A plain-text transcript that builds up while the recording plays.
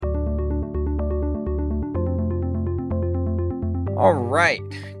All right.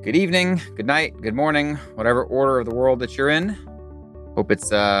 Good evening, good night, good morning, whatever order of the world that you're in. Hope it's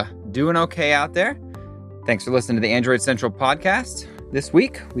doing okay out there. Thanks for listening to the Android Central podcast. This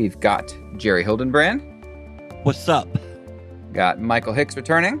week, we've got Jerry Hildenbrand. What's up? Got Michael Hicks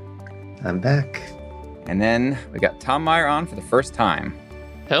returning. I'm back. And then we got Tom Meyer on for the first time.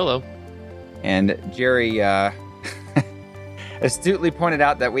 Hello. And Jerry astutely pointed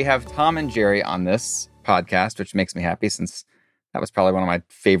out that we have Tom and Jerry on this podcast, which makes me happy since that was probably one of my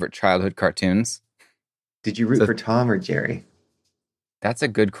favorite childhood cartoons. Did you root for Tom or Jerry? That's a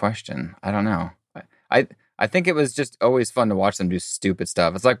good question. I don't know. I think it was just always fun to watch them do stupid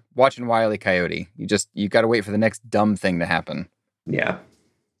stuff. It's like watching Wile E. Coyote. You got to wait for the next dumb thing to happen. Yeah.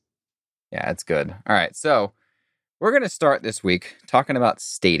 Yeah, it's good. All right, so we're going to start this week talking about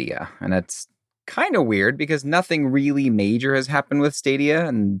Stadia. And that's kind of weird because nothing really major has happened with Stadia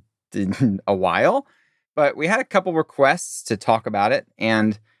in a while. But we had a couple requests to talk about it.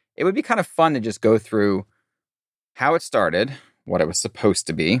 And it would be kind of fun to just go through how it started, what it was supposed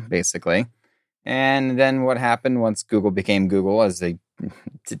to be, basically. And then what happened once Google became Google, as they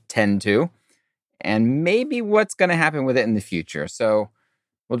tend to. And maybe what's going to happen with it in the future. So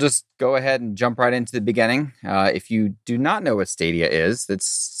we'll just go ahead and jump right into the beginning. If you do not know what Stadia is,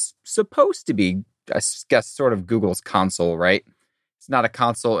 it's supposed to be, I guess, sort of Google's console, right? It's not a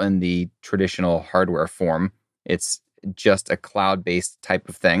console in the traditional hardware form. It's just a cloud-based type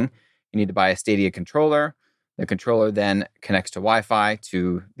of thing. You need to buy a Stadia controller. The controller then connects to Wi-Fi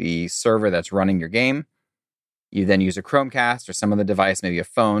to the server that's running your game. You then use a Chromecast or some other device, maybe a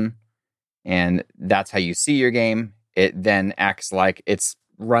phone, and that's how you see your game. It then acts like it's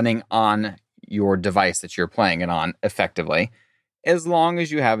running on your device that you're playing it on effectively, as long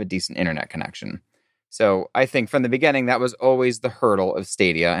as you have a decent internet connection. So I think from the beginning, that was always the hurdle of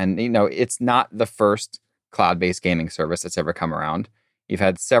Stadia. And, it's not the first cloud-based gaming service that's ever come around. You've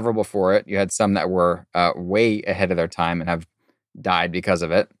had several before it. You had some that were way ahead of their time and have died because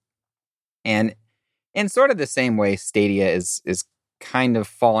of it. And in sort of the same way, Stadia is kind of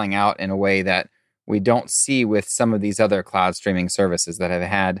falling out in a way that we don't see with some of these other cloud streaming services that have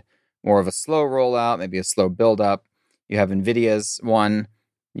had more of a slow rollout, maybe a slow build-up. You have NVIDIA's one.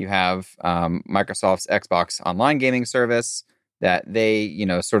 You have Microsoft's Xbox Online gaming service that they,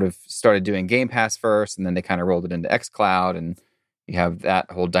 sort of started doing Game Pass first, and then they kind of rolled it into xCloud, and you have that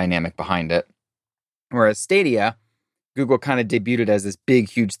whole dynamic behind it. Whereas Stadia, Google kind of debuted it as this big,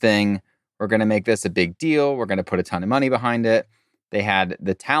 huge thing. We're going to make this a big deal. We're going to put a ton of money behind it. They had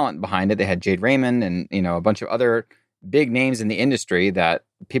the talent behind it. They had Jade Raymond and, a bunch of other big names in the industry that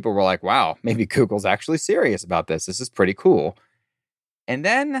people were like, wow, maybe Google's actually serious about this. This is pretty cool. And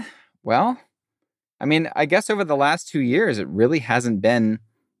then, I guess over the last 2 years, it really hasn't been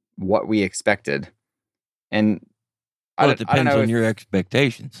what we expected. And it depends on your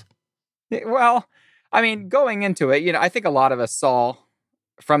expectations. Well, going into it, I think a lot of us saw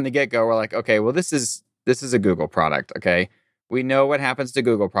from the get-go, we're like, okay, well, this is a Google product, okay? We know what happens to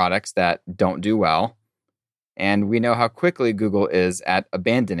Google products that don't do well. And we know how quickly Google is at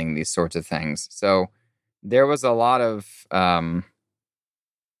abandoning these sorts of things. So there was a lot of...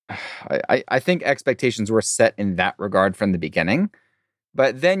 I think expectations were set in that regard from the beginning.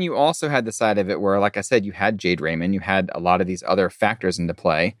 But then you also had the side of it where, like I said, you had Jade Raymond, you had a lot of these other factors into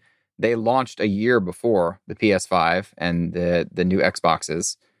play. They launched a year before the PS5 and the new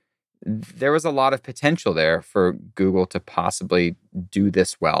Xboxes. There was a lot of potential there for Google to possibly do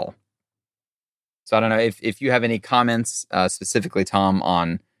this well. So I don't know if you have any comments, specifically, Tom,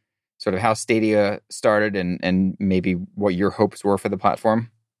 on sort of how Stadia started and maybe what your hopes were for the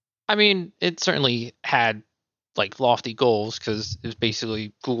platform. It certainly had lofty goals because it was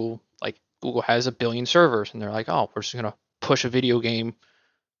basically Google. Google has 1 billion servers, and they're like, oh, we're just gonna push a video game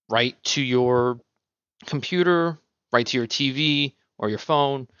right to your computer, right to your TV or your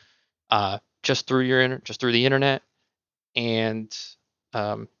phone, just through the internet. And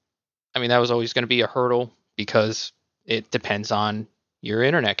that was always going to be a hurdle because it depends on your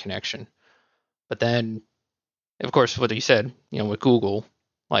internet connection. But then, of course, what you said, with Google.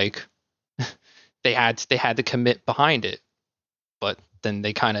 They had to commit behind it, but then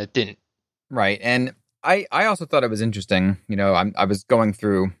they kind of didn't. Right. And I also thought it was interesting. I was going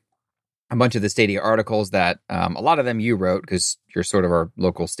through a bunch of the Stadia articles that a lot of them you wrote because you're sort of our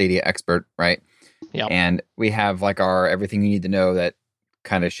local Stadia expert, right? Yeah. And we have our everything you need to know that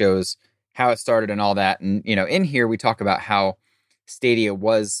kind of shows how it started and all that. And, in here we talk about how Stadia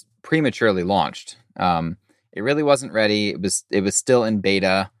was prematurely launched. It really wasn't ready. It was still in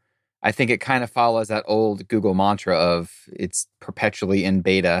beta. I think it kind of follows that old Google mantra of it's perpetually in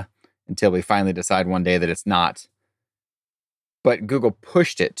beta until we finally decide one day that it's not. but Google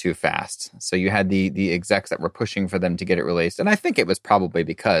pushed it too fast. So you had the execs that were pushing for them to get it released. And I think it was probably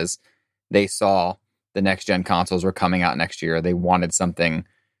because they saw the next gen consoles were coming out next year. They wanted something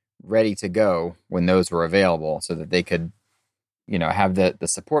ready to go when those were available so that they could, have the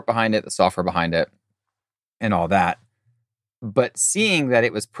support behind it, the software behind it, and all that. But seeing that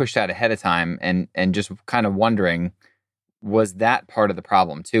it was pushed out ahead of time and just kind of wondering, was that part of the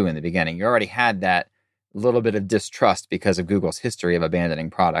problem too in the beginning? You already had that little bit of distrust because of Google's history of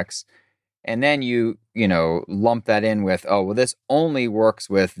abandoning products. And then you lump that in with, oh, well, this only works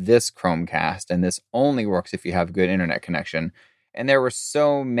with this Chromecast, and this only works if you have good internet connection. And there were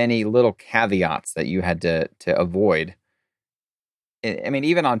so many little caveats that you had to avoid. I mean,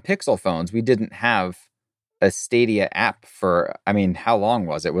 even on Pixel phones, we didn't have a Stadia app for, how long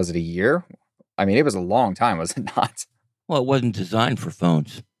was it? Was it a year? It was a long time, was it not? Well, it wasn't designed for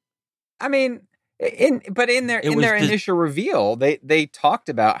phones. In their initial reveal, they talked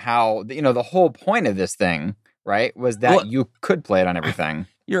about how, the whole point of this thing, right, was that you could play it on everything.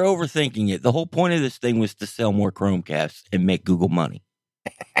 You're overthinking it. The whole point of this thing was to sell more Chromecasts and make Google money.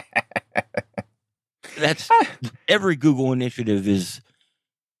 That's every Google initiative is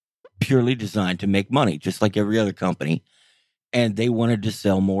purely designed to make money, just like every other company. And they wanted to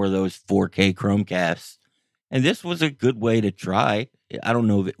sell more of those 4K Chromecasts. And this was a good way to try. I don't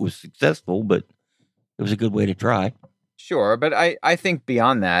know if it was successful, but it was a good way to try. Sure, but I think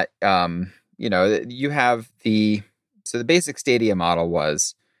beyond that, you have the basic Stadia model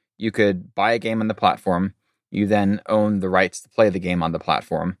was you could buy a game on the platform. You then own the rights to play the game on the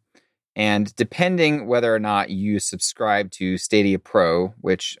platform. And depending whether or not you subscribe to Stadia Pro,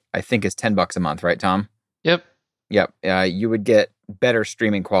 which I think is $10 a month, right, Tom? Yep. You would get better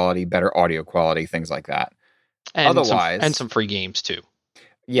streaming quality, better audio quality, things like that. And Otherwise, some free games too.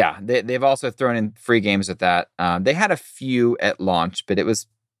 Yeah, they've also thrown in free games with that. They had a few at launch, but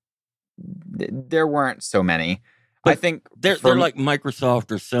there weren't so many. But I think they're like Microsoft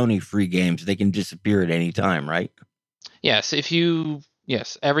or Sony free games. They can disappear at any time, right? Yes,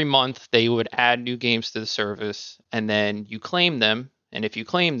 every month they would add new games to the service, and then you claim them. And if you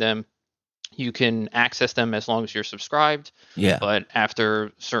claim them, you can access them as long as you're subscribed. Yeah. But after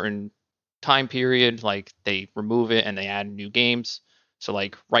a certain time period, like they remove it and they add new games. So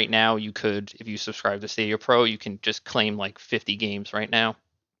like right now you could, if you subscribe to Stadia Pro, you can just claim like 50 games right now.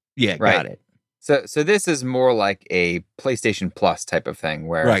 Yeah, got it. So this is more like a PlayStation Plus type of thing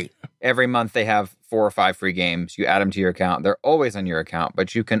where every month they have 4 or 5 free games. You add them to your account. They're always on your account,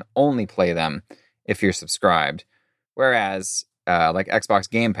 but you can only play them if you're subscribed. Whereas like Xbox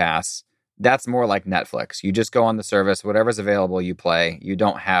Game Pass, that's more like Netflix. You just go on the service, whatever's available you play. You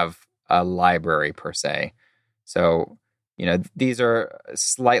don't have a library per se. So, these are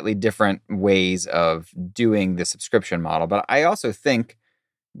slightly different ways of doing the subscription model. But I also think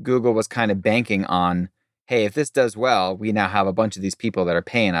Google was kind of banking on, hey, if this does well, we now have a bunch of these people that are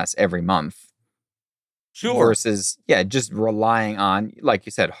paying us every month. Sure. Versus, just relying on, like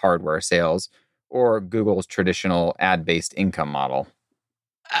you said, hardware sales or Google's traditional ad-based income model.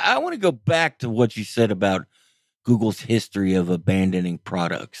 I want to go back to what you said about Google's history of abandoning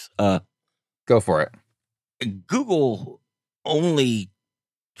products. Go for it. Google only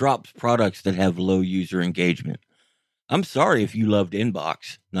drops products that have low user engagement. I'm sorry if you loved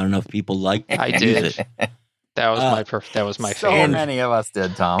Inbox. Not enough people liked it. I did. That was my so favorite. So many of us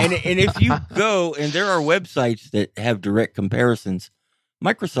did, Tom. And if you go, and there are websites that have direct comparisons,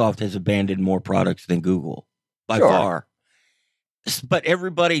 Microsoft has abandoned more products than Google by far. But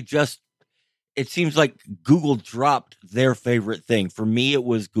everybody it seems like Google dropped their favorite thing. For me, it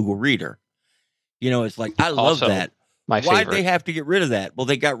was Google Reader. It's like, I love that. Why'd they have to get rid of that? Well,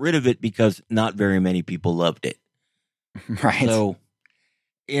 they got rid of it because not very many people loved it. Right. So,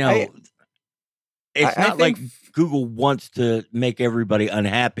 it's not like Google wants to make everybody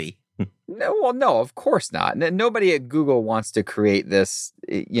unhappy. No, of course not. Nobody at Google wants to create this,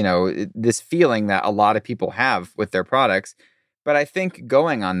 this feeling that a lot of people have with their products. But I think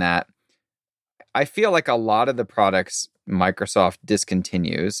going on that, I feel like a lot of the products Microsoft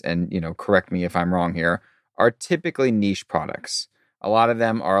discontinues, and, correct me if I'm wrong here, are typically niche products. A lot of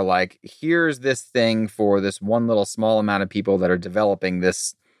them are like, here's this thing for this one little small amount of people that are developing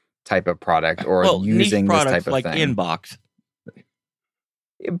this type of product or using this type of like thing. Inbox.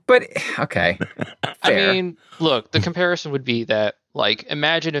 But, okay. Fair. Look, the comparison would be that, like,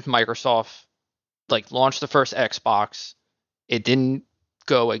 imagine if Microsoft, like, launched the first Xbox, it didn't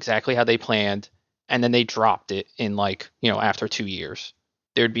go exactly how they planned, and then they dropped it in, like, after 2 years.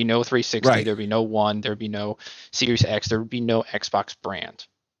 There'd be no 360, right. There'd be no One, there'd be no Series X, there would be no Xbox brand.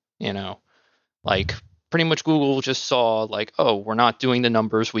 Like, pretty much Google just saw like, oh, we're not doing the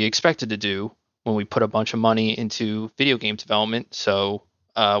numbers we expected to do when we put a bunch of money into video game development. So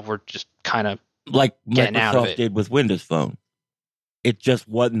we're just kind of like getting out of Microsoft it. did with Windows Phone. It just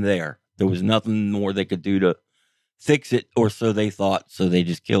wasn't there. There was nothing more they could do to fix it, or so they thought, so they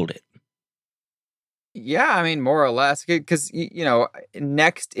just killed it. Yeah, I mean, more or less, because,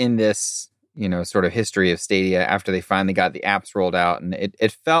 next in this, sort of history of Stadia, after they finally got the apps rolled out, and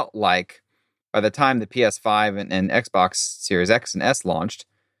it felt like by the time the PS5 and Xbox Series X and S launched,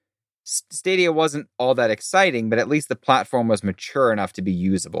 Stadia wasn't all that exciting, but at least the platform was mature enough to be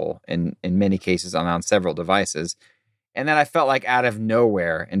usable in many cases on several devices. And then I felt like out of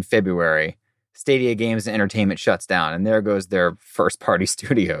nowhere in February, Stadia Games and Entertainment shuts down, and there goes their first-party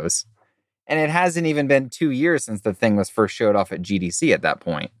studios. And it hasn't even been 2 years since the thing was first showed off at GDC at that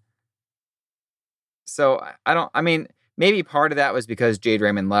point. So maybe part of that was because Jade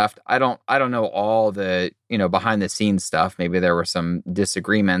Raymond left. I don't know all the, behind the scenes stuff. Maybe there were some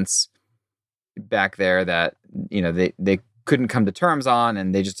disagreements back there that, they couldn't come to terms on,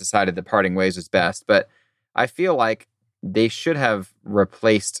 and they just decided that parting ways was best. But I feel like they should have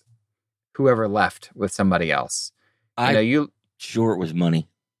replaced whoever left with somebody else. Sure it was money.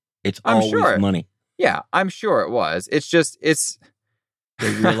 I'm always sure. money. Yeah, I'm sure it was.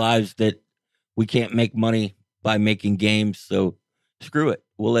 They realized that we can't make money by making games, so screw it.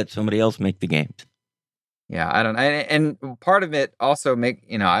 We'll let somebody else make the games. Yeah, I don't know. And part of it also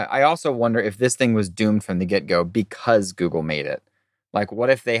I also wonder if this thing was doomed from the get-go because Google made it. Like, what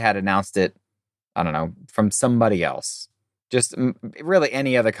if they had announced it, I don't know, from somebody else? Just really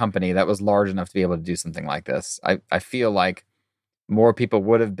any other company that was large enough to be able to do something like this. I feel like more people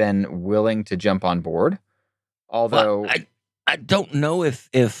would have been willing to jump on board. Although I don't know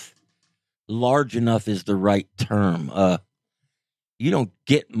if large enough is the right term. You don't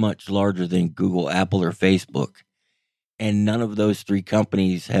get much larger than Google, Apple, or Facebook. And none of those three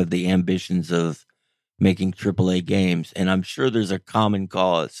companies have the ambitions of making AAA games. And I'm sure there's a common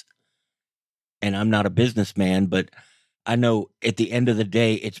cause. And I'm not a businessman, but I know at the end of the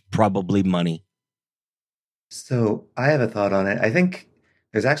day, it's probably money. So I have a thought on it. I think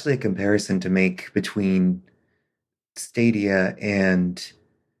there's actually a comparison to make between Stadia and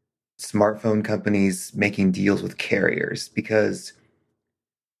smartphone companies making deals with carriers, because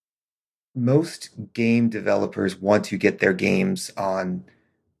most game developers want to get their games on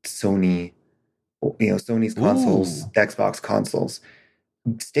Sony's consoles, Xbox consoles.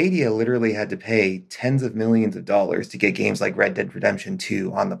 Stadia literally had to pay tens of millions of dollars to get games like Red Dead Redemption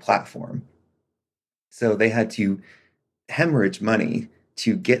 2 on the platform. So they had to hemorrhage money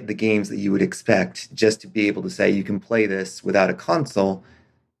to get the games that you would expect, just to be able to say you can play this without a console.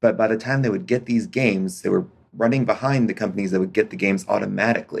 But by the time they would get these games, they were running behind the companies that would get the games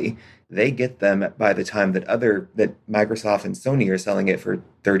automatically. They get them by the time that Microsoft and Sony are selling it for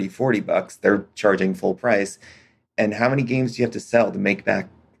 $30-$40. They're charging full price. And how many games do you have to sell to make back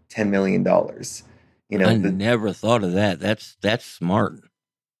 $10 million? I never thought of that. That's smart.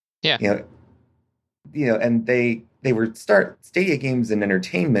 Yeah. And they were Stadia Games and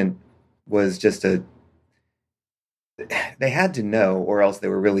Entertainment was just they had to know, or else they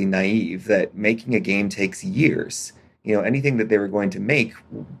were really naive, that making a game takes years. Anything that they were going to make,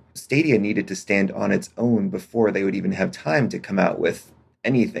 Stadia needed to stand on its own before they would even have time to come out with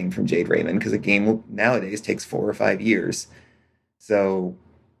anything from Jade Raymond, because a game nowadays takes 4 or 5 years. So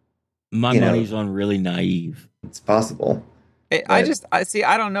my money's on really naive. It's possible. I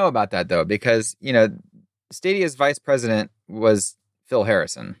don't know about that though, because Stadia's vice president was Phil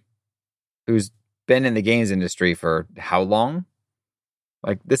Harrison, who's been in the games industry for how long?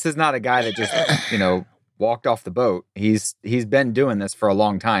 Like, this is not a guy that just walked off the boat. He's been doing this for a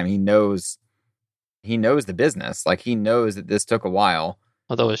long time. He knows the business. Like, he knows that this took a while.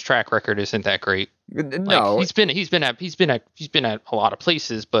 Although his track record isn't that great. No, he's been at a lot of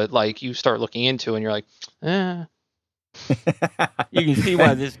places, but like, you start looking into it and you're like, eh. You can see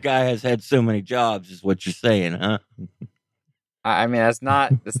why this guy has had so many jobs, is what you're saying, huh? I mean, that's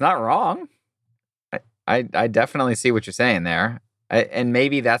not wrong. I definitely see what you're saying there. And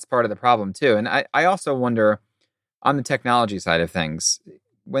maybe that's part of the problem too. And I also wonder, on the technology side of things,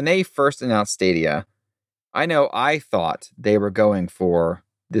 when they first announced Stadia, I know I thought they were going for,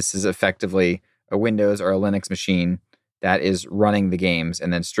 this is effectively a Windows or a Linux machine that is running the games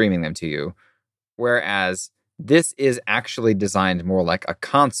and then streaming them to you. Whereas this is actually designed more like a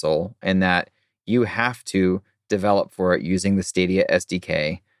console, in that you have to develop for it using the Stadia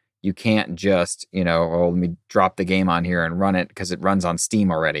SDK. You can't just, let me drop the game on here and run it because it runs on Steam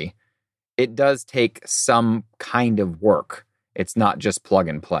already. It does take some kind of work. It's not just plug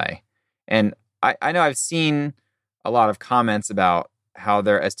and play. And I know I've seen a lot of comments about how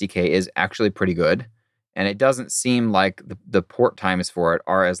their SDK is actually pretty good. And it doesn't seem like the port times for it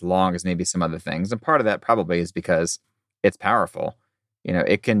are as long as maybe some other things. And part of that probably is because it's powerful.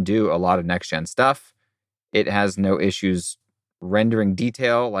 It can do a lot of next-gen stuff. It has no issues rendering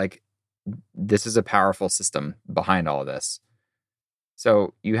detail. Like, this is a powerful system behind all of this.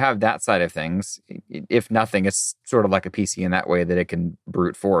 So you have that side of things. If nothing, it's sort of like a PC in that way that it can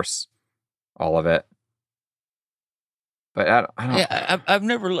brute force all of it. But I don't. Yeah, I've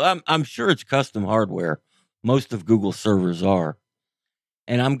never. I'm sure it's custom hardware. Most of Google servers are,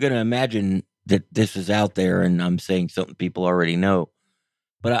 and I'm going to imagine that this is out there, and I'm saying something people already know.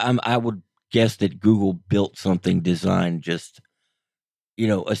 But I would guess that Google built something designed just, a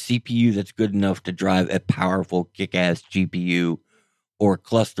CPU that's good enough to drive a powerful, kick-ass GPU or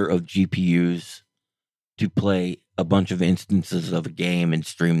cluster of GPUs to play a bunch of instances of a game and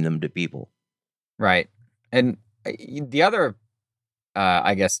stream them to people. Right. And the other,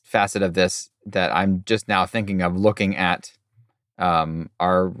 I guess, facet of this that I'm just now thinking of looking at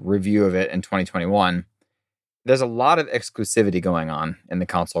our review of it in 2021, there's a lot of exclusivity going on in the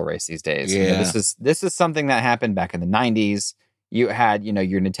console race these days. Yeah. This is something that happened back in the 90s. You had,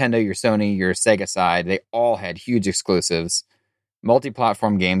 your Nintendo, your Sony, your Sega side. They all had huge exclusives.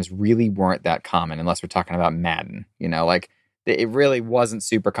 Multi-platform games really weren't that common unless we're talking about Madden. It really wasn't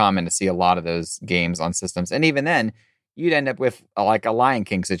super common to see a lot of those games on systems. And even then, you'd end up with like a Lion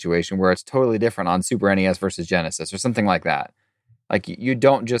King situation where it's totally different on Super NES versus Genesis or something like that. Like, you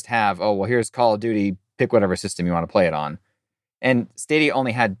don't just have, here's Call of Duty, pick whatever system you want to play it on. And Stadia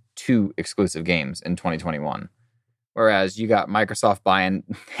only had 2 exclusive games in 2021. Whereas you got Microsoft buying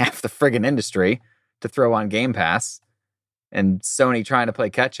half the friggin' industry to throw on Game Pass and Sony trying to play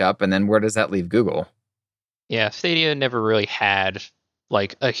catch up. And then where does that leave Google? Yeah, Stadia never really had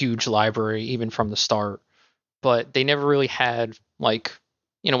like a huge library even from the start, but they never really had like,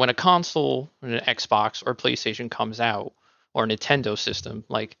 when a console, an Xbox or PlayStation comes out or a Nintendo system,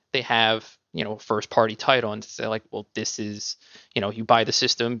 like they have, first party title and say like, well, this is, you buy the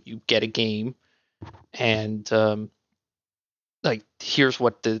system, you get a game, and like here's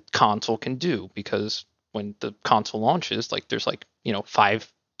what the console can do, because when the console launches, like there's like,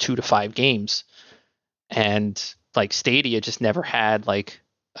 2 to 5 games. And like Stadia just never had like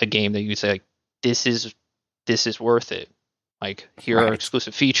a game that you say like, this is worth it. Like, here are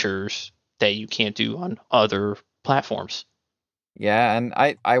exclusive features that you can't do on other platforms. Yeah, and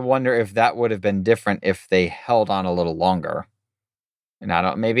I wonder if that would have been different if they held on a little longer.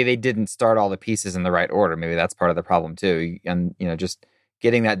 And maybe they didn't start all the pieces in the right order. Maybe that's part of the problem too. And just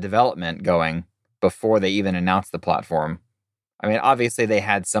getting that development going before they even announced the platform. I mean, obviously they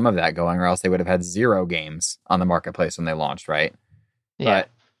had some of that going, or else they would have had 0 games on the marketplace when they launched, right? Yeah. But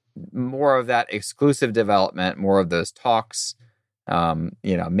more of that exclusive development, more of those talks,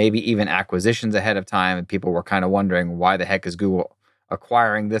 maybe even acquisitions ahead of time. And people were kind of wondering, why the heck is Google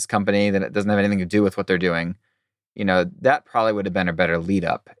acquiring this company that it doesn't have anything to do with what they're doing? That probably would have been a better lead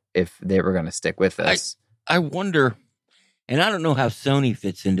up if they were going to stick with this. I wonder, and I don't know how Sony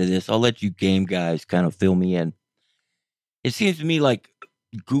fits into this. I'll let you game guys kind of fill me in. It seems to me like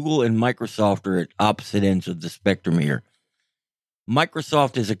Google and Microsoft are at opposite ends of the spectrum here.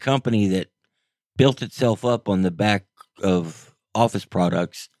 Microsoft is a company that built itself up on the back of Office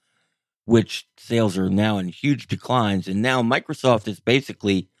products, which sales are now in huge declines. And now Microsoft is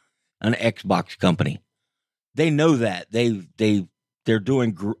basically an Xbox company. They know that. They're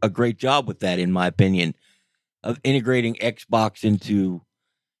doing a great job with that, in my opinion, of integrating Xbox into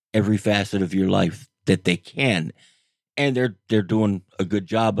every facet of your life that they can. And they're doing a good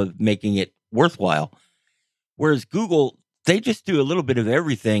job of making it worthwhile. Whereas Google, they just do a little bit of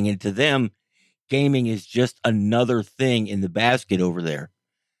everything, and to them, gaming is just another thing in the basket over there.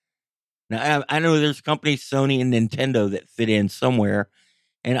 Now, I know there's companies, Sony and Nintendo, that fit in somewhere,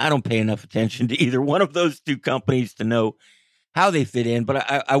 and I don't pay enough attention to either one of those 2 companies to know how they fit in, but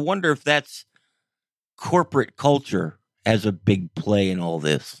I wonder if that's corporate culture has a big play in all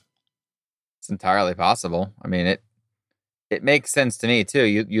this. It's entirely possible. I mean, it makes sense to me too.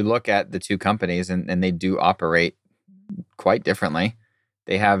 You look at the 2 companies and they do operate quite differently.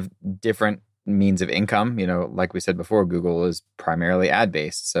 They have different means of income. Like we said before, Google is primarily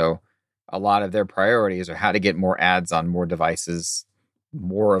ad-based. So a lot of their priorities are how to get more ads on more devices,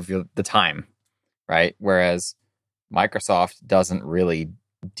 more of the time, right? Whereas Microsoft doesn't really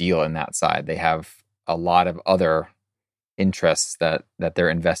deal in that side. They have a lot of other interests that they're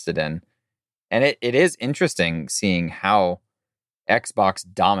invested in. And it is interesting seeing how Xbox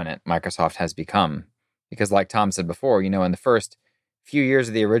dominant Microsoft has become. Because like Tom said before, in the first few years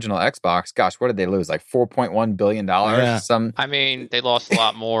of the original Xbox, gosh, what did they lose? Like $4.1 billion? Yeah. Some. I mean, they lost a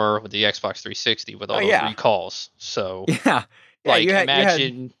lot more with the Xbox 360 with all those yeah. recalls. So, Yeah. Yeah. like, You had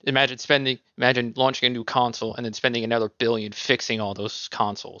imagine launching a new console and then spending another billion fixing all those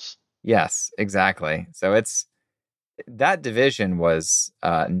consoles. Yes, exactly. So that division was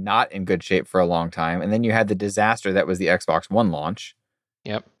not in good shape for a long time. And then you had the disaster that was the Xbox One launch.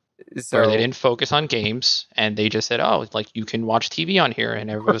 Yep. So Where they didn't focus on games and they just said, "Oh, like you can watch TV on here," and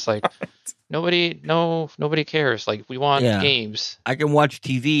everybody was like, "Nobody cares. Like we want games." I can watch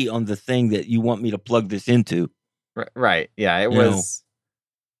TV on the thing that you want me to plug this into. Right. Yeah, it was.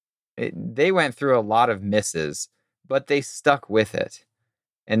 They went through a lot of misses, but they stuck with it.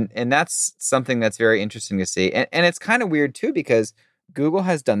 And that's something that's very interesting to see. And it's kind of weird, too, because Google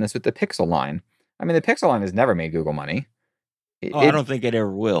has done this with the Pixel line. I mean, the Pixel line has never made Google money. I don't think it ever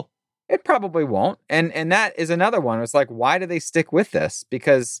will. It probably won't. And that is another one. It's like, why do they stick with this?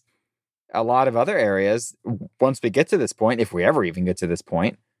 Because a lot of other areas, once we get to this point, if we ever even get to this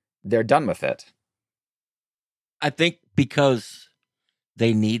point, they're done with it. I think because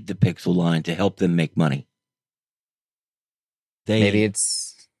they need the Pixel line to help them make money. Maybe it's...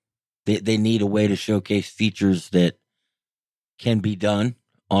 They need a way to showcase features that can be done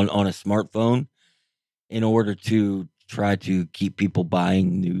on a smartphone in order to try to keep people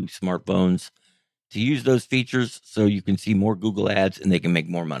buying new smartphones to use those features so you can see more Google ads and they can make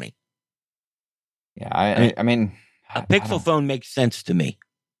more money. Yeah, I mean a Pixel phone makes sense to me.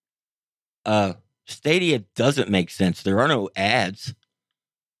 Stadia doesn't make sense. There are no ads.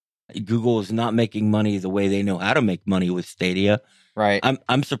 Google is not making money the way they know how to make money with Stadia. Right.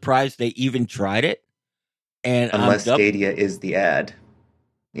 I'm surprised they even tried it. And unless Stadia is the ad,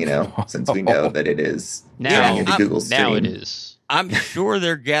 since we know that it is into Google Stream. Now it is. I'm sure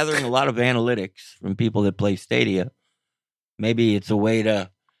they're gathering a lot of analytics from people that play Stadia. Maybe it's a way to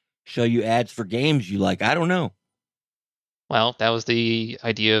show you ads for games you like. I don't know. Well, that was the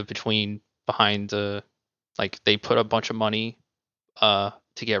idea behind the, like, they put a bunch of money to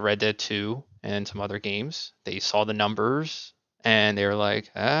get Red Dead 2 and some other games. They saw the numbers and they were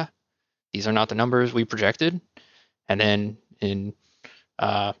like, these are not the numbers we projected. And then in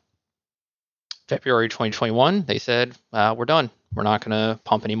February 2021, they said, we're done. We're not going to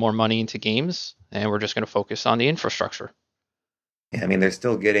pump any more money into games, and we're just going to focus on the infrastructure. Yeah, I mean, they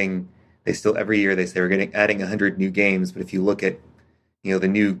still every year they say we're adding 100 new games, but if you look at, the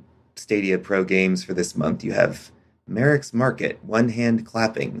new Stadia Pro games for this month, you have Merrick's Market, One Hand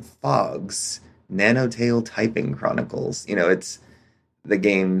Clapping, Fogs, Nanotale Typing Chronicles. It's the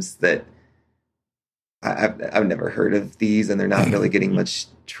games that I've never heard of these, and they're not really getting much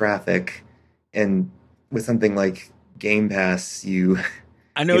traffic. And with something like Game Pass,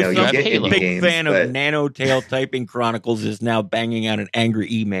 I know you some get big games, fan of Nanotale Typing Chronicles is now banging out an angry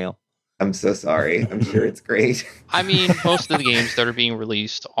email. I'm so sorry. I'm sure it's great. I mean, most of the games that are being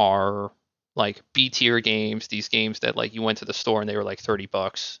released are like B tier games. These games that like you went to the store and they were like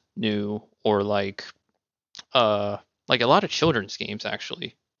 $30 new, or like a lot of children's games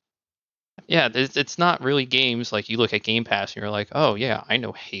actually. Yeah, it's not really games like you look at Game Pass and you're like, oh yeah, I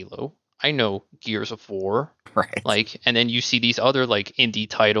know Halo, I know Gears of War, right? Like, and then you see these other like indie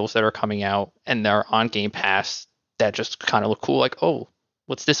titles that are coming out and they're on Game Pass that just kind of look cool. Like, oh,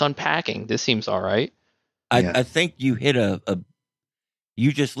 what's this unpacking? This seems all right. I think you hit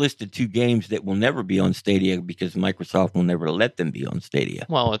you just listed two games that will never be on Stadia because Microsoft will never let them be on Stadia.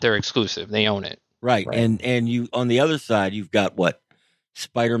 Well, they're exclusive; they own it, right? And you on the other side, you've got what?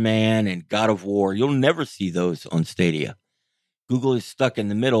 Spider-Man and God of War. You'll never see those on Stadia. Google is stuck in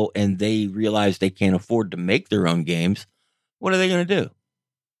the middle, and they realize they can't afford to make their own games. What are they going to do?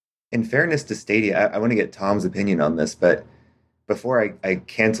 In fairness to Stadia, I want to get Tom's opinion on this, but before I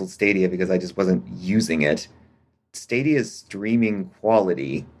canceled Stadia because I just wasn't using it, Stadia's streaming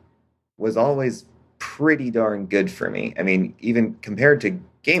quality was always pretty darn good for me. I mean, even compared to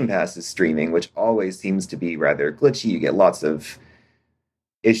Game Pass's streaming, which always seems to be rather glitchy, you get lots of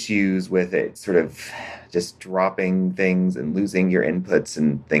issues with it sort of just dropping things and losing your inputs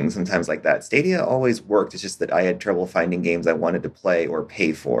and things sometimes like that. Stadia always worked. It's just that I had trouble finding games I wanted to play or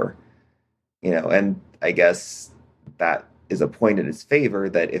pay for, and I guess that is a point in its favor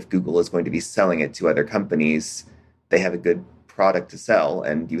that if Google is going to be selling it to other companies, they have a good product to sell,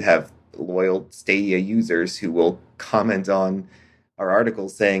 and you have loyal Stadia users who will comment on our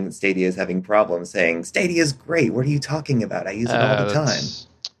articles saying that Stadia is having problems, saying Stadia is great. What are you talking about? I use it all the time.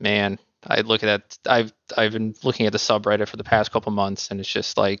 Man, I look at that. I've been looking at the subreddit for the past couple months, and it's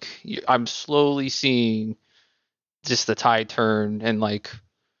just like I'm slowly seeing just the tide turn, and like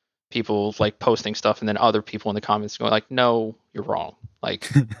people like posting stuff, and then other people in the comments going like, "No, you're wrong." Like,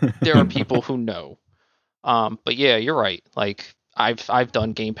 there are people who know. But yeah, you're right. Like, I've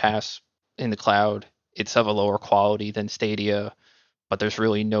done Game Pass in the cloud. It's of a lower quality than Stadia, but there's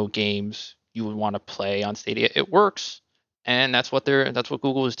really no games you would want to play on Stadia. It works, and that's what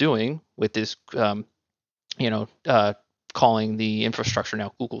Google is doing with this, you know, calling the infrastructure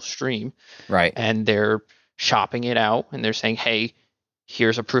now Google Stream, Right. and they're shopping it out, and they're saying, hey,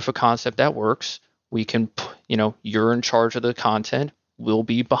 here's a proof of concept that works. We can, you're in charge of the content. We'll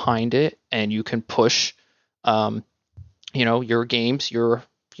be behind it, and you can push, your games, your,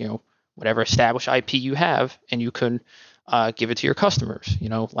 whatever established IP you have, and you can give it to your customers.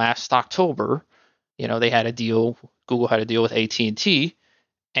 Last October, they had a deal. Google had a deal with AT&T,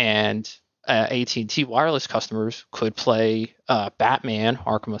 and AT&T wireless customers could play Batman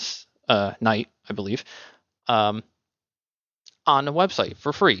Arkham Knight, I believe, on the website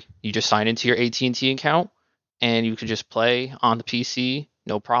for free. You just sign into your AT&T account, and you could just play on the PC,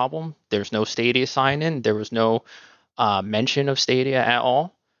 no problem. There's no Stadia sign-in. There was no mention of Stadia at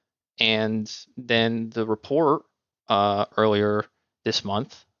all. And then the report earlier this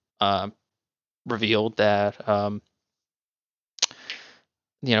month revealed that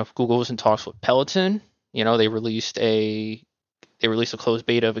Google was in talks with Peloton. They released a closed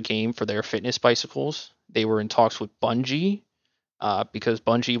beta of a game for their fitness bicycles. They were in talks with Bungie because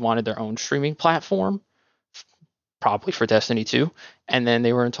Bungie wanted their own streaming platform, probably for Destiny 2. And then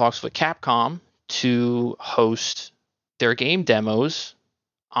they were in talks with Capcom to host their game demos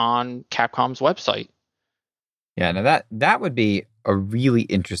on Capcom's website. Yeah, now that would be a really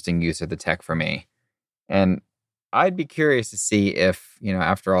interesting use of the tech for me. And I'd be curious to see if,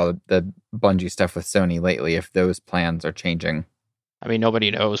 after all the Bungie stuff with Sony lately, if those plans are changing. I mean,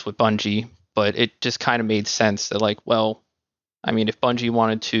 nobody knows with Bungie, but it just kind of made sense that, like, well, I mean, if Bungie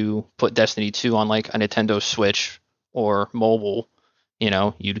wanted to put Destiny 2 on like a Nintendo Switch or mobile,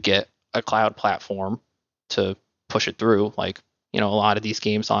 you'd get a cloud platform to push it through. Like, a lot of these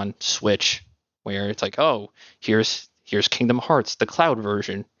games on Switch where it's like, oh, here's Kingdom Hearts, the cloud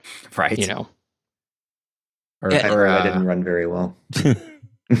version. Right. I didn't run very well.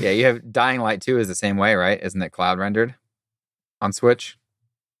 Yeah, you have Dying Light 2 is the same way, right? Isn't it cloud rendered on Switch?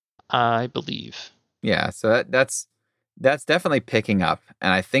 I believe. Yeah, so that's definitely picking up,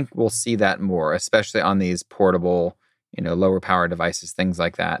 and I think we'll see that more, especially on these portable, lower power devices, things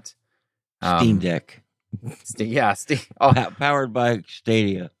like that. Steam Deck. Powered by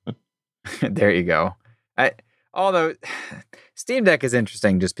Stadia. There you go. Although Steam Deck is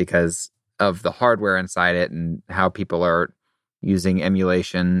interesting just because of the hardware inside it and how people are using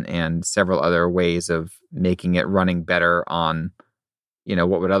emulation and several other ways of making it running better on,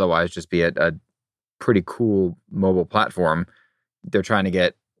 what would otherwise just be a pretty cool mobile platform. They're trying to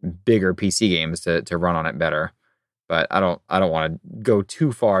get bigger PC games to run on it better. But I don't want to go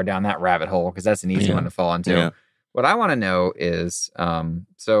too far down that rabbit hole because that's an easy one to fall into. Yeah. What I want to know is,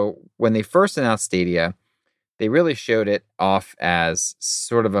 so when they first announced Stadia, they really showed it off as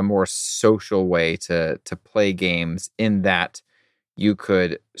sort of a more social way to play games, in that you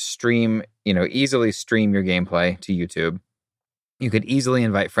could stream, easily stream your gameplay to YouTube. You could easily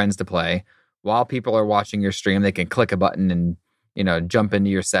invite friends to play. While people are watching your stream, they can click a button and, jump into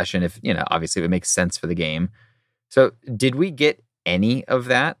your session if, obviously it makes sense for the game. So did we get any of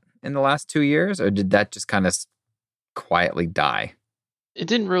that in the last 2 years, or did that just kind of quietly die? It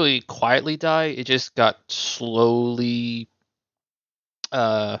didn't really quietly die. It just got slowly,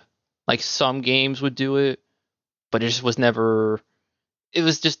 like some games would do it, but it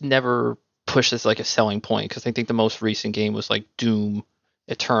was just never pushed as like a selling point. Because I think the most recent game was like Doom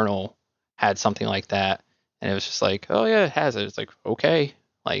Eternal had something like that. And it was just like, oh yeah, it has it. It's like, okay,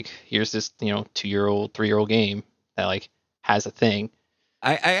 like here's this, 2-year-old, 3-year-old game that like has a thing.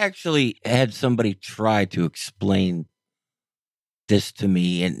 I actually had somebody try to explain this to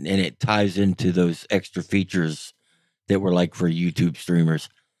me, and it ties into those extra features that were like for YouTube streamers.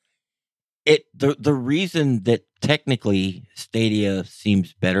 The reason that technically Stadia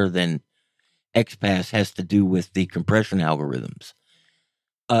seems better than XPass has to do with the compression algorithms.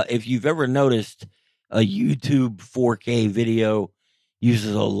 If you've ever noticed, a YouTube 4K video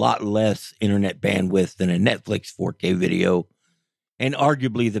uses a lot less internet bandwidth than a Netflix 4K video, and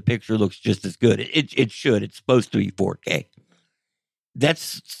arguably the picture looks just as good. It should. It's supposed to be 4K.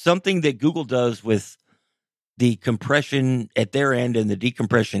 That's something that Google does with the compression at their end and the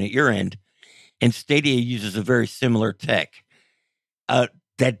decompression at your end. And Stadia uses a very similar tech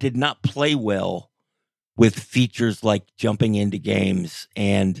that did not play well with features like jumping into games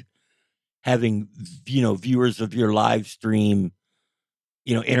and having, viewers of your live stream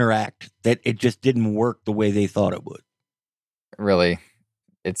interact, that it just didn't work the way they thought it would. Really,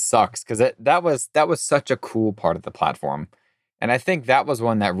 it sucks because that was such a cool part of the platform, and I think that was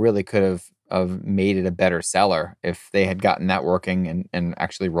one that really could have made it a better seller if they had gotten that working and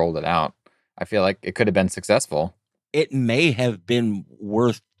actually rolled it out. I feel like it could have been successful. It may have been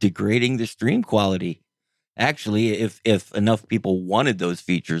worth degrading the stream quality, actually, if enough people wanted those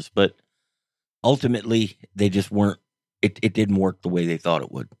features, but ultimately they just weren't. It didn't work the way they thought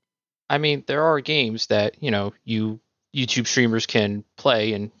it would. I mean, there are games that YouTube streamers can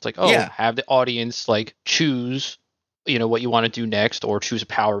play, and it's like, have the audience like choose, what you want to do next, or choose a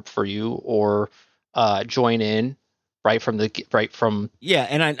power up for you, or join in right from and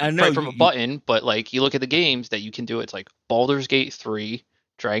I know right from a button. But like, you look at the games that you can do, it's like Baldur's Gate 3,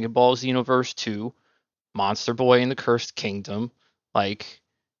 Dragon Ball Xenoverse 2, Monster Boy and the Cursed Kingdom, like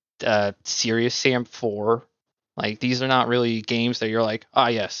Serious Sam 4. Like, these are not really games that you're like,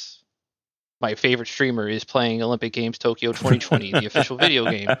 yes, my favorite streamer is playing Olympic Games Tokyo 2020, the official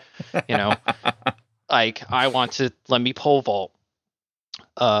video game. Like, I want to let me pole vault.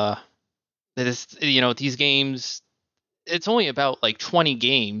 That is, these games, it's only about like 20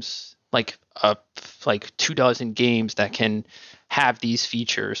 games, like 24 games that can have these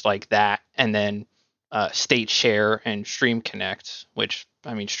features like that, and then State Share and Stream Connect, which,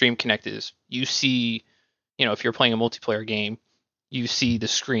 I mean, Stream Connect is, you see, if you're playing a multiplayer game, you see the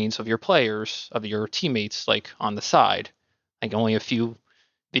screens of your players, of your teammates, like on the side. Like, only a few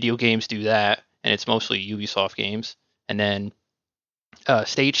video games do that, and it's mostly Ubisoft games. And then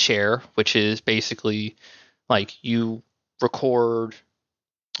State Share, which is basically like you record,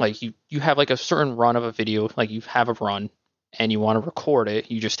 like you have like a certain run of a video, like you have a run and you want to record it.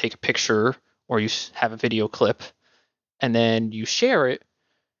 You just take a picture or you have a video clip, and then you share it,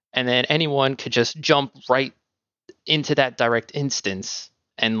 and then anyone could just jump right into that direct instance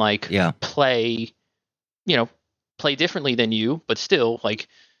and play differently than you, but still, like,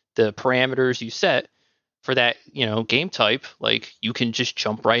 the parameters you set for that game type, like, you can just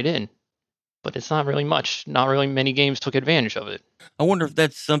jump right in. But it's not really many games took advantage of it. I wonder if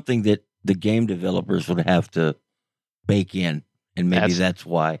that's something that the game developers would have to bake in, and maybe that's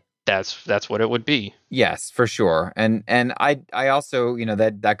why. That's what it would be. Yes, for sure. And I also,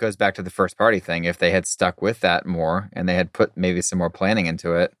 that goes back to the first party thing. If they had stuck with that more and they had put maybe some more planning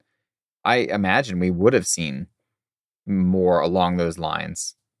into it, I imagine we would have seen more along those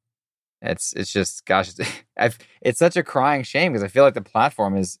lines. It's just, gosh, it's such a crying shame because I feel like the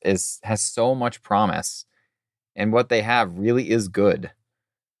platform has so much promise, and what they have really is good.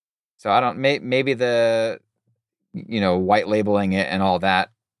 So maybe the white labeling it and all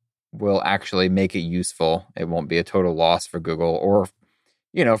that will actually make it useful. It won't be a total loss for Google, or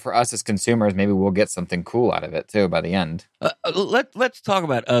for us as consumers, maybe we'll get something cool out of it too by the end. Let's talk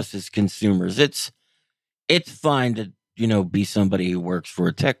about us as consumers. It's fine to be somebody who works for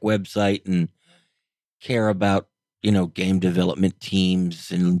a tech website and care about game development teams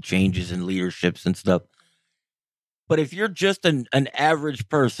and changes in leaderships and stuff. But if you're just an average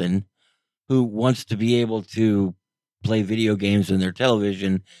person who wants to be able to play video games on their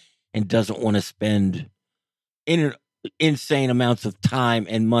television and doesn't want to spend insane amounts of time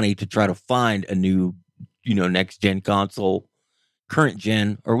and money to try to find a new, next gen console, current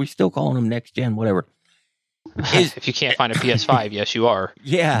gen, are we still calling them next gen, whatever? If you can't find a PS5, yes, you are.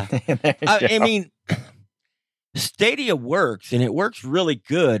 Yeah. I mean, Stadia works, and it works really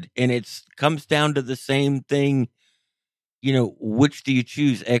good, and it comes down to the same thing. Which do you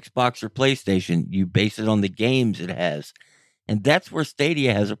choose, Xbox or PlayStation? You base it on the games it has. And that's where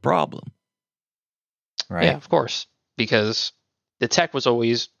Stadia has a problem. Right. Yeah, of course. Because the tech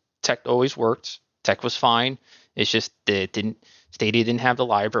always worked. Tech was fine. It's just that Stadia didn't have the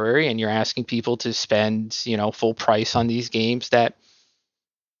library, and you're asking people to spend, full price on these games that,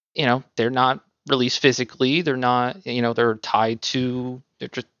 they're not released physically. They're not, they're tied to,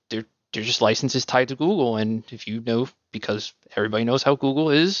 they're just licenses tied to Google. And if because everybody knows how Google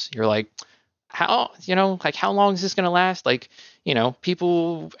is, you're like, how long is this going to last? Like,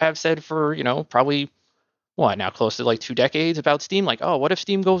 people have said for, probably now close to like 2 decades about Steam. Like, oh, what if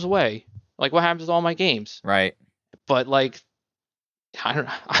Steam goes away? Like, what happens to all my games? Right. But like, I don't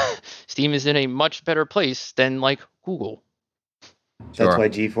know. Steam is in a much better place than like Google. That's why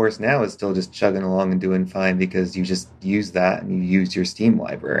GeForce Now is still just chugging along and doing fine, because you just use that and you use your Steam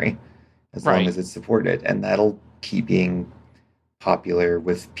library as long as it's supported. And that'll keep being popular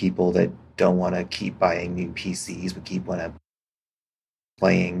with people that don't want to keep buying new PCs, but keep want to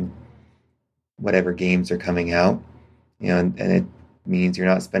playing whatever games are coming out. And it means you're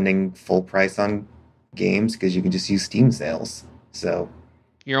not spending full price on games because you can just use Steam sales. So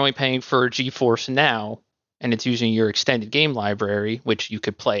you're only paying for GeForce Now, and it's using your extended game library, which you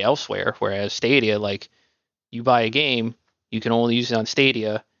could play elsewhere. Whereas Stadia, like, you buy a game, you can only use it on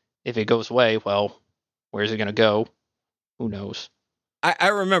Stadia. If it goes away, well, where's it going to go? Who knows? I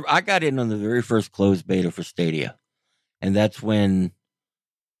remember I got in on the very first closed beta for Stadia, and that's when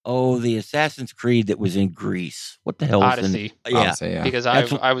the Assassin's Creed that was in Greece. What the hell was Odyssey? Odyssey, yeah. Because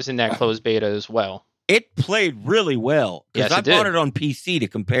That's I was in that closed beta as well. It played really well because Yes, I it did. bought it on PC to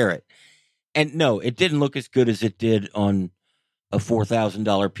compare it, and no, it didn't look as good as it did on a $4,000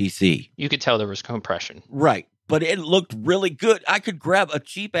 PC. You could tell there was compression. Right, but it looked really good. I could grab a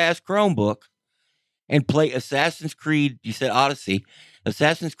cheap ass Chromebook and play Assassin's Creed. You said Odyssey,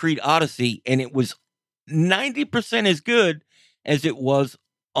 Assassin's Creed Odyssey, and it was 90% as good as it was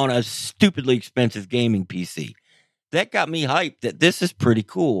on a stupidly expensive gaming PC. That got me hyped that this is pretty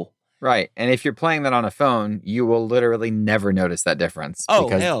cool. Right. And if you're playing that on a phone, you will literally never notice that difference. Oh,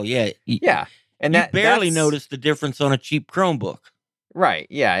 hell yeah. Yeah. And you barely that's, notice the difference on a cheap Chromebook. Right.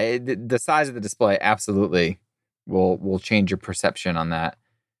 Yeah. The size of the display absolutely will change your perception on that.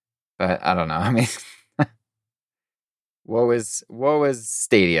 But I don't know. I mean, what was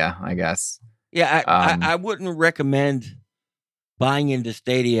Stadia, I guess. Yeah, I wouldn't recommend buying into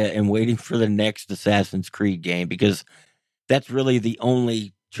Stadia and waiting for the next Assassin's Creed game because that's really the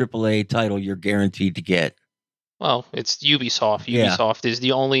only AAA title you're guaranteed to get. Well, it's Ubisoft. Yeah. Ubisoft is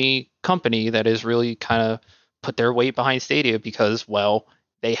the only company that has really kind of put their weight behind Stadia because, well,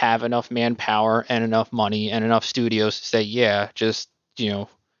 they have enough manpower and enough money and enough studios to say, yeah, just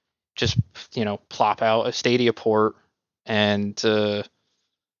plop out a Stadia port and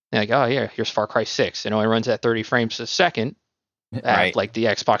like, oh yeah, here's Far Cry 6. It only runs at 30 frames a second, Right. like the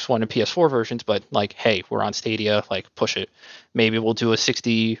Xbox One and PS4 versions, but like, hey, we're on Stadia, like push it. Maybe we'll do a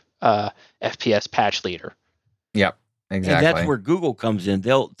 60 FPS patch later. Yep. Exactly. And that's where Google comes in.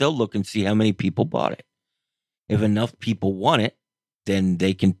 They'll look and see how many people bought it. If enough people want it, then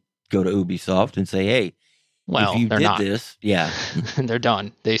they can go to Ubisoft and say, hey, Well, if you they're did not. this, yeah. They're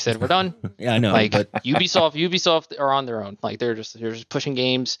done. They said we're done. Yeah, I know. Like but Ubisoft are on their own. Like they're just pushing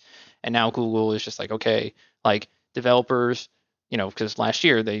games, and now Google is just like, okay, like developers, because last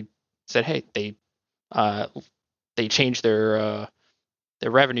year they said, hey, they changed their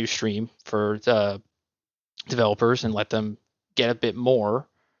revenue stream for developers and let them get a bit more,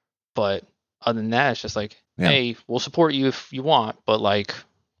 but other than that, it's just like, hey, we'll support you if you want, but like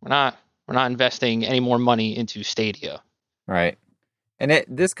we're not investing any more money into Stadia. Right. And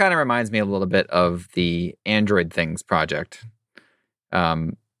this kind of reminds me a little bit of the Android Things project.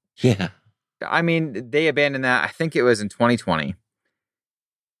 yeah. I mean, they abandoned that. I think it was in 2020.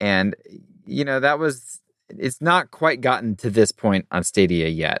 And, it's not quite gotten to this point on Stadia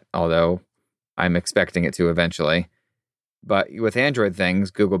yet, although I'm expecting it to eventually. But with Android Things,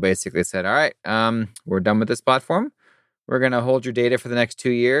 Google basically said, all right, we're done with this platform. We're going to hold your data for the next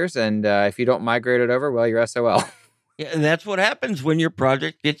 2 years. And if you don't migrate it over, well, you're SOL. Yeah, and that's what happens when your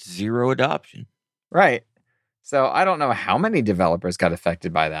project gets zero adoption. Right. So I don't know how many developers got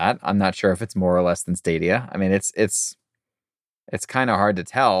affected by that. I'm not sure if it's more or less than Stadia. I mean, it's kind of hard to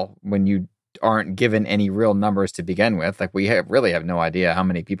tell when you aren't given any real numbers to begin with. Like we really have no idea how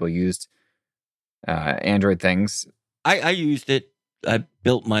many people used Android Things. I used it. I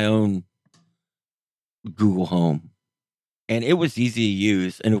built my own Google Home, and it was easy to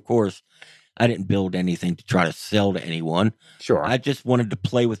use. And of course, I didn't build anything to try to sell to anyone. Sure. I just wanted to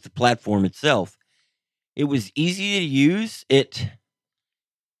play with the platform itself. It was easy to use. It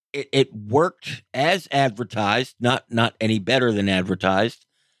worked as advertised, not any better than advertised.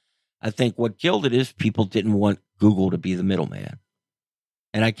 I think what killed it is people didn't want Google to be the middleman.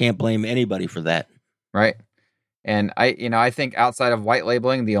 And I can't blame anybody for that. Right. And I think outside of white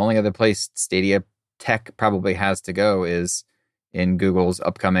labeling, the only other place Stadia tech probably has to go is in Google's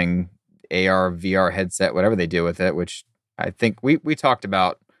upcoming AR, VR headset, whatever they do with it, which I think we talked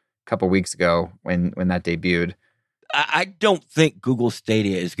about a couple weeks ago when that debuted. I don't think Google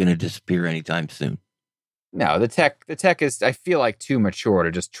Stadia is going to disappear anytime soon. No, the tech is, I feel like, too mature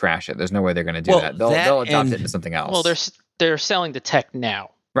to just trash it. There's no way they're going to do that. They'll adopt it into something else. Well, they're selling the tech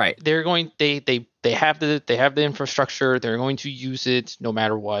now. Right. They're going. They have the infrastructure. They're going to use it no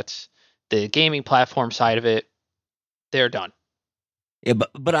matter what. The gaming platform side of it, they're done. Yeah,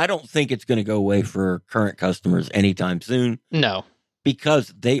 but I don't think it's going to go away for current customers anytime soon. No,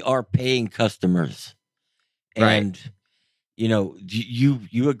 because they are paying customers, and right.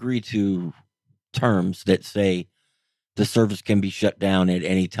 You agree to terms that say the service can be shut down at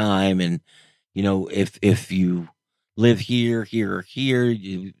any time, and if you live here, or here,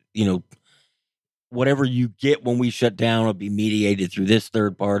 whatever you get when we shut down will be mediated through this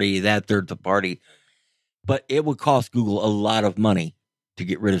third party, that third party. But it would cost Google a lot of money to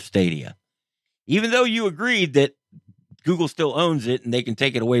get rid of Stadia. Even though you agreed that Google still owns it and they can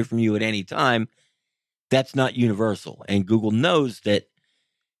take it away from you at any time, that's not universal. And Google knows that,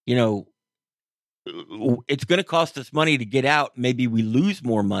 it's going to cost us money to get out. Maybe we lose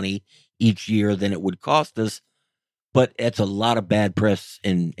more money each year than it would cost us, but it's a lot of bad press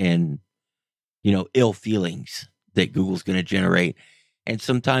and ill feelings that Google's going to generate. And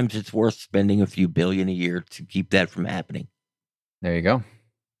sometimes it's worth spending a few billion a year to keep that from happening. There you go.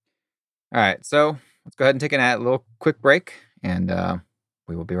 All right, so let's go ahead and take a little quick break, and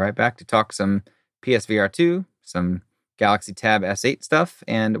we will be right back to talk some PSVR 2, some Galaxy Tab S8 stuff,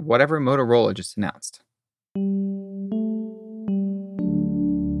 and whatever Motorola just announced.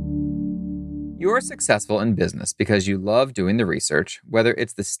 You're successful in business because you love doing the research, whether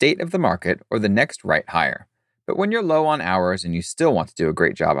it's the state of the market or the next right hire. But when you're low on hours and you still want to do a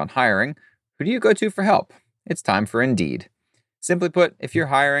great job on hiring, who do you go to for help? It's time for Indeed. Simply put, if you're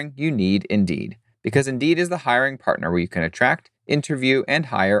hiring, you need Indeed, because Indeed is the hiring partner where you can attract, interview, and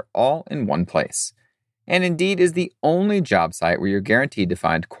hire all in one place. And Indeed is the only job site where you're guaranteed to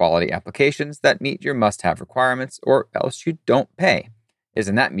find quality applications that meet your must-have requirements, or else you don't pay.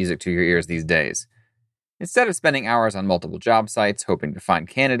 Isn't that music to your ears these days? Instead of spending hours on multiple job sites hoping to find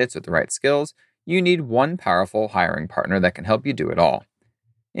candidates with the right skills, you need one powerful hiring partner that can help you do it all.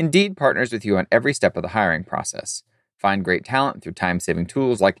 Indeed partners with you on every step of the hiring process. Find great talent through time-saving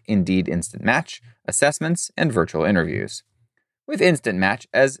tools like Indeed Instant Match, assessments, and virtual interviews. With Instant Match,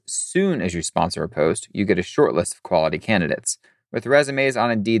 as soon as you sponsor a post, you get a short list of quality candidates, with resumes on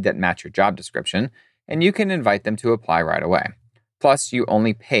Indeed that match your job description, and you can invite them to apply right away. Plus, you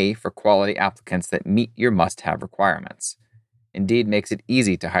only pay for quality applicants that meet your must-have requirements. Indeed makes it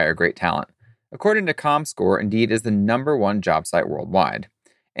easy to hire great talent. According to ComScore, Indeed is the #1 job site worldwide.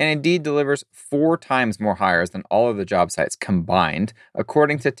 And Indeed delivers 4 times more hires than all of the job sites combined,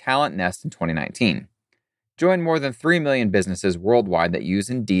 according to Talent Nest in 2019. Join more than 3 million businesses worldwide that use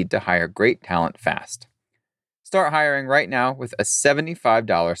Indeed to hire great talent fast. Start hiring right now with a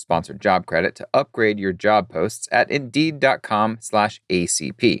 $75 sponsored job credit to upgrade your job posts at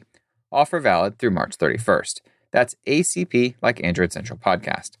Indeed.com/ACP. Offer valid through March 31st. That's ACP like Android Central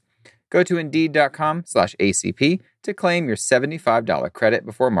Podcast. Go to Indeed.com/ACP to claim your $75 credit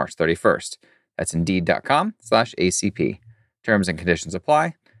before March 31st. That's Indeed.com/ACP. Terms and conditions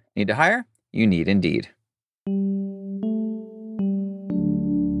apply. Need to hire? You need Indeed.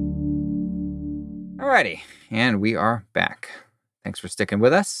 Alrighty, and we are back. Thanks for sticking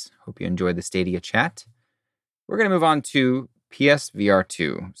with us. Hope you enjoyed the Stadia chat. We're going to move on to PSVR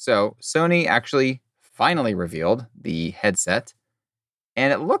 2. So Sony actually finally revealed the headset,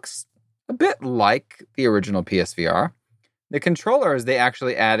 and it looks a bit like the original PSVR. The controllers, they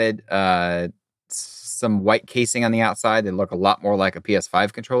actually added some white casing on the outside. They look a lot more like a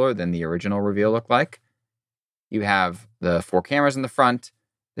PS5 controller than the original reveal looked like. You have the 4 cameras in the front.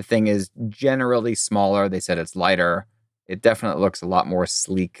 The thing is generally smaller. They said it's lighter. It definitely looks a lot more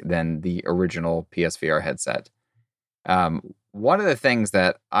sleek than the original PSVR headset. One of the things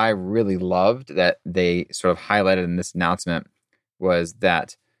that I really loved that they sort of highlighted in this announcement was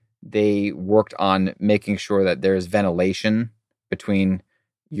that they worked on making sure that there's ventilation between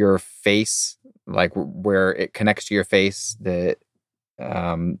your face, like where it connects to your face, the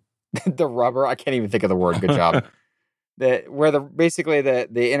rubber. I can't even think of the word. Good job. Where the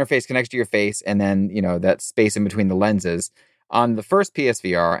interface connects to your face, and then that space in between the lenses. On the first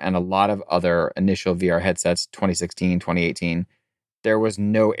PSVR and a lot of other initial VR headsets, 2016, 2018, there was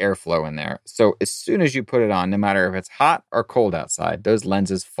no airflow in there. So as soon as you put it on, no matter if it's hot or cold outside, those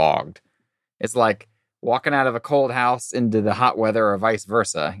lenses fogged. It's like walking out of a cold house into the hot weather or vice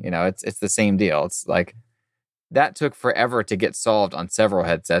versa. It's the same deal. It's like that took forever to get solved on several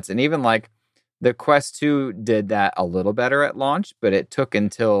headsets. And even like the Quest 2 did that a little better at launch, but it took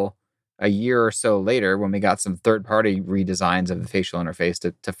until a year or so later when we got some third-party redesigns of the facial interface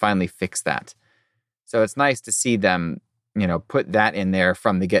to finally fix that. So it's nice to see them, put that in there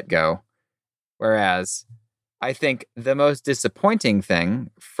from the get-go. Whereas I think the most disappointing thing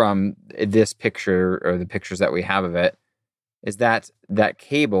from this picture, or the pictures that we have of it, is that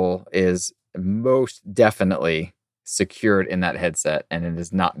cable is most definitely secured in that headset, and it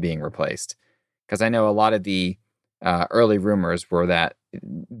is not being replaced. Because I know a lot of the early rumors were that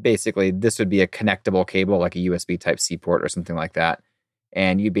basically this would be a connectable cable, like a USB Type-C port or something like that,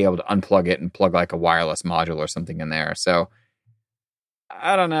 and you'd be able to unplug it and plug like a wireless module or something in there. So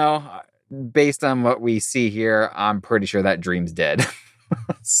I don't know. Based on what we see here, I'm pretty sure that dream's dead.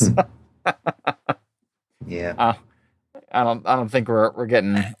 So, Yeah. I don't think we're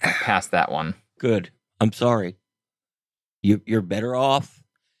getting past that one. Good. I'm sorry. You're better off.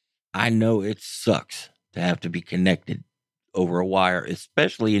 I know it sucks to have to be connected over a wire,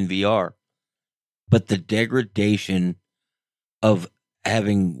 especially in VR. But the degradation of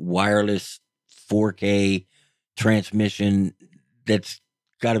having wireless 4K transmission that's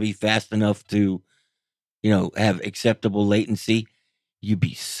got to be fast enough to, have acceptable latency, you'd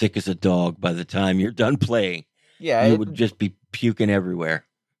be sick as a dog by the time you're done playing. Yeah, You would just be puking everywhere.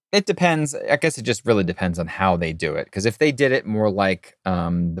 It depends. I guess it just really depends on how they do it. Because if they did it more like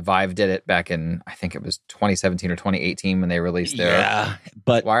the Vive did it back in, I think it was 2017 or 2018 when they released their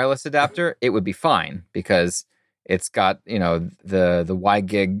wireless adapter, it would be fine because it's got, the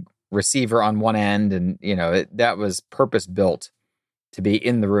WiGig receiver on one end, and that was purpose built to be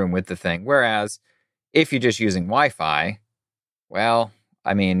in the room with the thing. Whereas if you're just using Wi-Fi, well,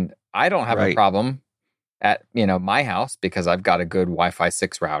 I mean, I don't have a problem at my house because I've got a good Wi-Fi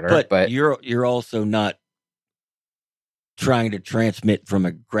 6 router. But you're also not trying to transmit from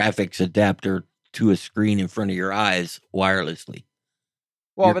a graphics adapter to a screen in front of your eyes wirelessly.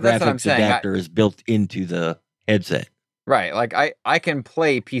 Well, your but that's what I'm graphics saying. Adapter is built into the headset. Right. Like I can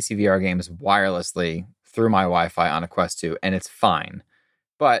play PC VR games wirelessly through my Wi-Fi on a Quest 2, and it's fine.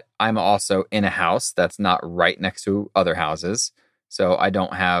 But I'm also in a house that's not right next to other houses. So I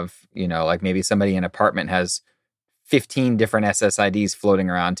don't have, like maybe somebody in an apartment has 15 different SSIDs floating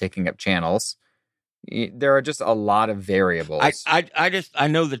around taking up channels. There are just a lot of variables. I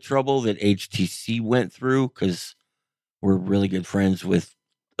know the trouble that HTC went through because we're really good friends with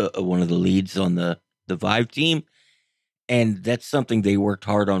one of the leads on the Vive team. And that's something they worked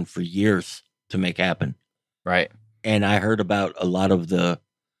hard on for years to make happen. Right. And I heard about a lot of the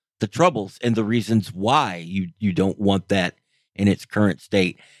troubles and the reasons why you don't want that in its current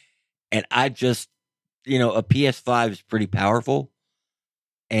state. And I just, a PS5 is pretty powerful.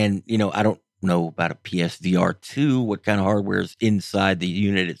 And, I don't know about a PSVR 2, what kind of hardware is inside the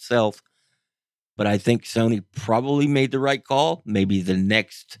unit itself. But I think Sony probably made the right call. Maybe the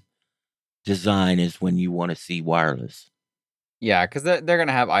next design is when you want to see wireless. Yeah, because they're going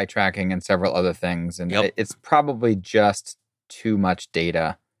to have eye tracking and several other things. And it's probably just too much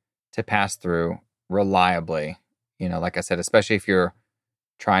data to pass through reliably. Like I said, especially if you're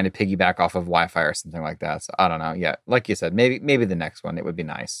trying to piggyback off of Wi-Fi or something like that. So I don't know. Yeah, like you said, maybe the next one, it would be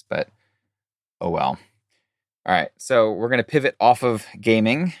nice. But oh well. All right, so we're going to pivot off of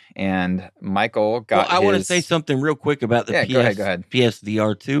gaming, and Michael got I want to say something real quick about the go ahead.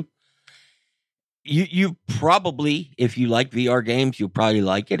 PSVR 2. You probably, if you like VR games, you'll probably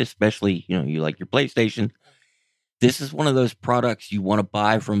like it, especially, you like your PlayStation. This is one of those products you want to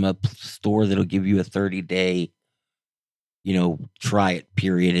buy from a store that'll give you a 30-day, try it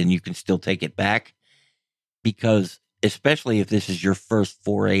period, and you can still take it back. Because especially if this is your first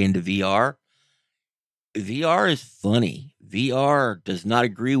foray into VR is funny. VR does not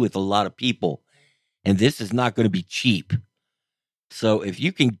agree with a lot of people, and this is not going to be cheap. So if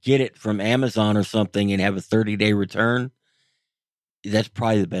you can get it from Amazon or something and have a 30-day return, that's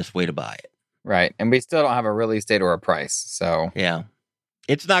probably the best way to buy it. Right. And we still don't have a release date or a price. So yeah,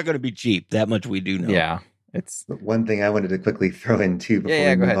 it's not going to be cheap. That much we do know. Yeah. It's one thing I wanted to quickly throw in too before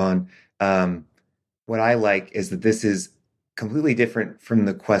we move on. What I like is that this is completely different from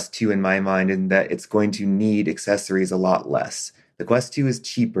the Quest 2 in my mind, in that it's going to need accessories a lot less. The Quest 2 is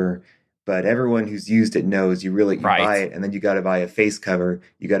cheaper, but everyone who's used it knows you buy it, and then you got to buy a face cover,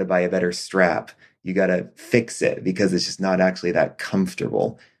 you got to buy a better strap, you got to fix it because it's just not actually that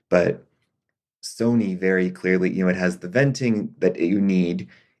comfortable. But Sony very clearly, it has the venting that you need.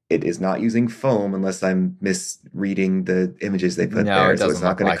 It is not using foam, unless I'm misreading the images they put there. So it's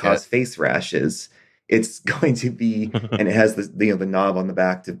not going to cause face rashes. It's going to be, and it has the knob on the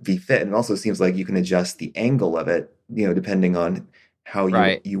back to be fit. And it also seems like you can adjust the angle of it, depending on how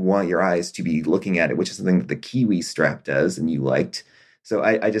you want your eyes to be looking at it, which is something that the Kiwi strap does and you liked. So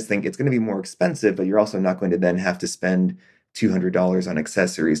I just think it's going to be more expensive, but you're also not going to then have to spend $200 on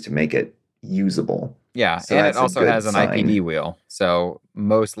accessories to make it usable. Yeah, so and it also has an IPD wheel. So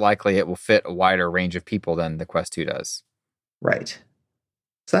most likely it will fit a wider range of people than the Quest 2 does. Right.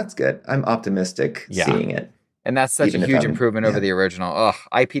 So that's good. I'm optimistic seeing it. And that's such a huge improvement over the original.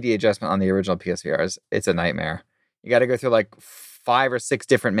 IPD adjustment on the original PSVR it's a nightmare. You got to go through like 5 or 6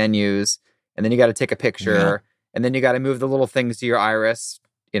 different menus, and then you got to take a picture, and then you got to move the little things to your iris,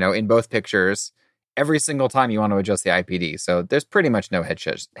 in both pictures every single time you want to adjust the IPD. So there's pretty much no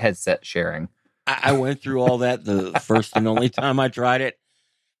headset sharing. I went through all that the first and only time I tried it.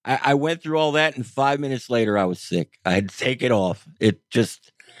 I went through all that, and 5 minutes later I was sick. I had to take it off.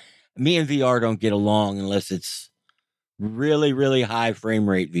 Me and VR don't get along unless it's really, really high frame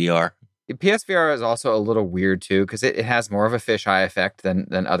rate VR. The PSVR is also a little weird too because it has more of a fisheye effect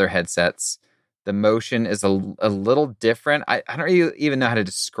than other headsets. The motion is a little different. I don't even know how to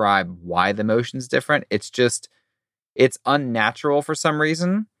describe why the motion's different. It's unnatural for some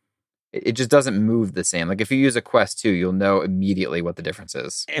reason. It just doesn't move the same. Like if you use a Quest 2, you'll know immediately what the difference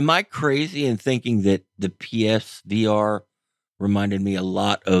is. Am I crazy in thinking that the PSVR reminded me a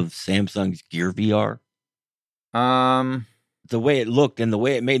lot of Samsung's Gear VR? The way it looked and the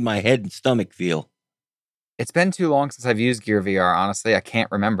way it made my head and stomach feel. It's been too long since I've used Gear VR. Honestly, I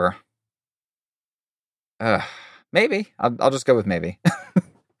can't remember. Maybe. I'll just go with maybe.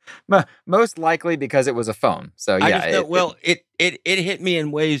 Most likely because it was a phone. So yeah. It hit me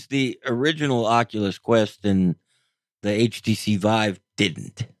in ways the original Oculus Quest and the HTC Vive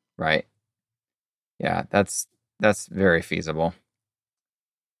didn't. Right. Yeah, that's very feasible.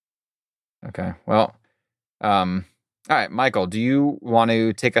 Okay. Well, all right, Michael, do you want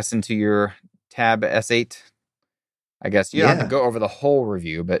to take us into your Tab S8? I guess you don't have to go over the whole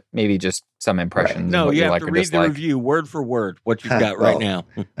review, but maybe just some impressions. Right. No, you have to read the review word for word, what you've got right now.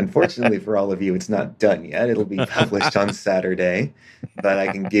 Unfortunately for all of you, it's not done yet. It'll be published on Saturday, but I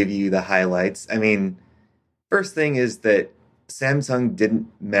can give you the highlights. I mean, first thing is that Samsung didn't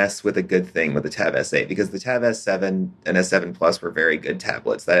mess with a good thing with the Tab S8 because the Tab S7 and S7 Plus were very good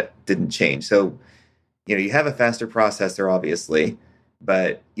tablets. That didn't change. So, you have a faster processor, obviously,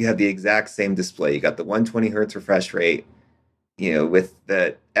 but you have the exact same display. You got the 120 hertz refresh rate. With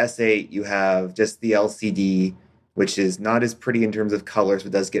the S8, you have just the LCD, which is not as pretty in terms of colors,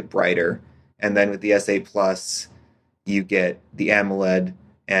 but does get brighter. And then with the S8 Plus, you get the AMOLED,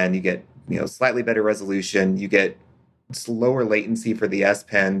 and you get slightly better resolution. You get slower latency for the S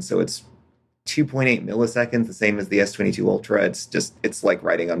Pen, so it's 2.8 milliseconds, the same as the S22 Ultra. It's like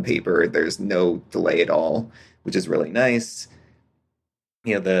writing on paper. There's no delay at all, which is really nice.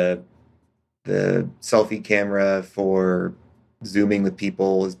 The selfie camera for zooming with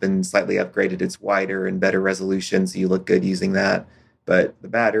people has been slightly upgraded. It's wider and better resolution, so you look good using that. But the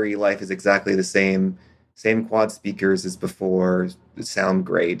battery life is exactly the same. Same quad speakers as before. Sound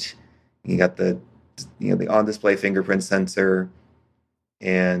great. You got the on-display fingerprint sensor,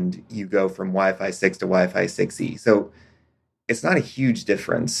 and you go from Wi-Fi 6 to Wi-Fi 6E. So it's not a huge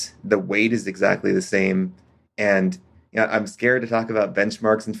difference. The weight is exactly the same, and I'm scared to talk about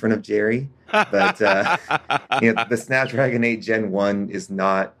benchmarks in front of Jerry, but the Snapdragon 8 Gen 1 is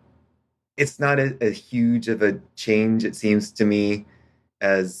not. It's not a huge of a change, it seems to me,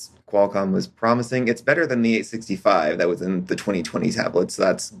 as Qualcomm was promising. It's better than the 865 that was in the 2020 tablets. So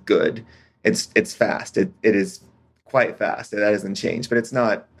that's good. It's fast. It is quite fast. That hasn't changed, but it's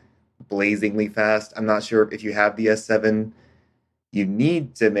not blazingly fast. I'm not sure if you have the S7, you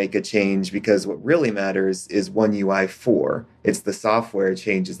need to make a change, because what really matters is One UI 4. It's the software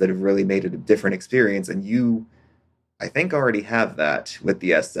changes that have really made it a different experience, and you, I think, already have that with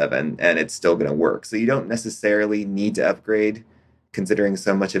the S7, and it's still going to work. So you don't necessarily need to upgrade, considering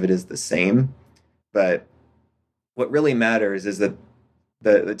so much of it is the same. But what really matters is that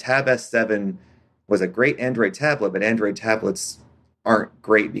the Tab S7 was a great Android tablet, but Android tablets aren't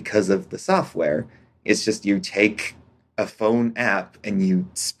great because of the software. It's just you take a phone app and you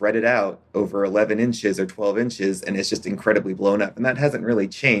spread it out over 11 inches or 12 inches, and it's just incredibly blown up. And that hasn't really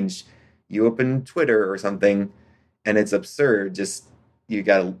changed. You open Twitter or something, and it's absurd. Just you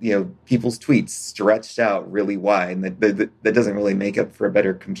got people's tweets stretched out really wide, and that doesn't really make up for a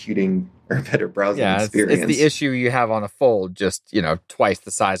better computing or a better browsing experience. It's the issue you have on a Fold, just twice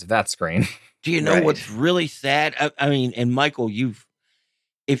the size of that screen. Do you know what's really sad? I mean, and Michael,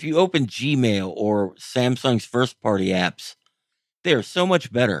 if you open Gmail or Samsung's first-party apps, they are so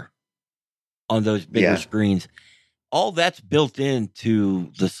much better on those bigger screens. All that's built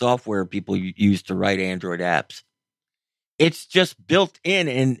into the software people use to write Android apps. It's just built in,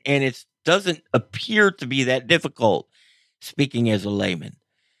 and it doesn't appear to be that difficult, speaking as a layman.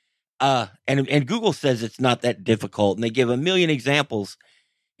 And Google says it's not that difficult, and they give a million examples,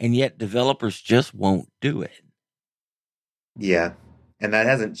 and yet developers just won't do it. Yeah. And that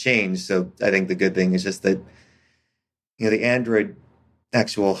hasn't changed. So I think the good thing is just that, the Android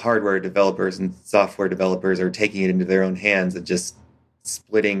actual hardware developers and software developers are taking it into their own hands and just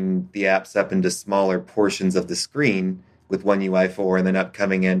splitting the apps up into smaller portions of the screen with One UI 4 and then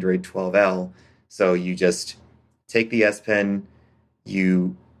upcoming Android 12L. So you just take the S Pen,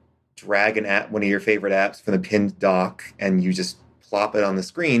 you drag an app, one of your favorite apps, from the pinned dock, and you just plop it on the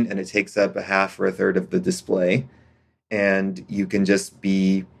screen, and it takes up a half or a third of the display. And you can just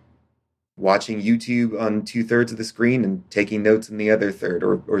be watching YouTube on 2/3 of the screen and taking notes in the other third,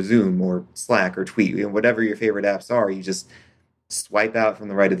 or Zoom or Slack or Tweet, whatever your favorite apps are, you just swipe out from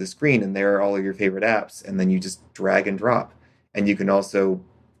the right of the screen and there are all of your favorite apps, and then you just drag and drop. And you can also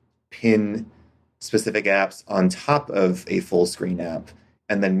pin specific apps on top of a full screen app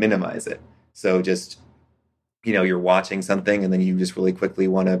and then minimize it. So just, you're watching something and then you just really quickly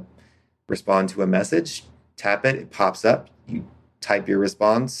want to respond to a message, tap it, it pops up, you type your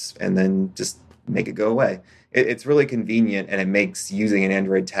response, and then just make it go away. It's really convenient, and it makes using an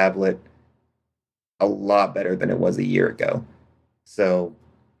Android tablet a lot better than it was a year ago. So,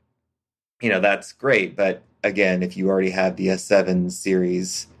 that's great. But again, if you already have the S7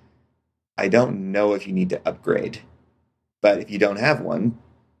 series, I don't know if you need to upgrade. But if you don't have one,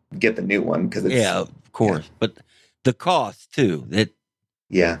 get the new one, because it's... Yeah, of course. Yeah. But the cost, too.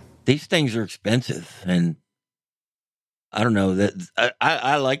 Yeah. These things are expensive, and I don't know that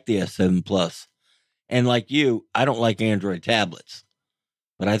I like the S7 Plus, and like you, I don't like Android tablets,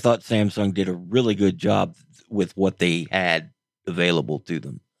 but I thought Samsung did a really good job with what they had available to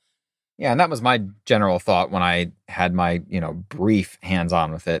them. Yeah, and that was my general thought when I had my brief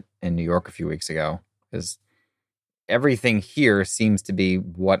hands-on with it in New York a few weeks ago, because everything here seems to be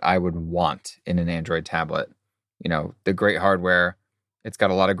what I would want in an Android tablet. The great hardware. It's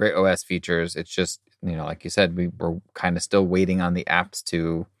got a lot of great OS features. It's just, like you said, we're kind of still waiting on the apps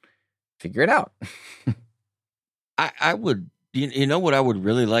to figure it out. I would, what I would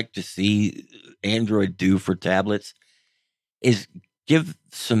really like to see Android do for tablets is give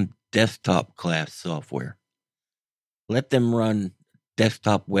some desktop class software. Let them run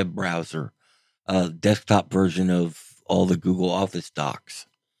desktop web browser, desktop version of all the Google Office docs.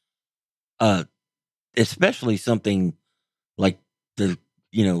 Especially something like the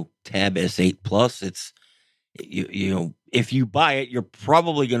Tab S8 Plus. It's if you buy it, you're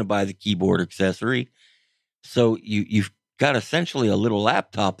probably going to buy the keyboard accessory. So you've got essentially a little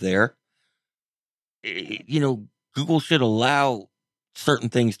laptop there. Google should allow certain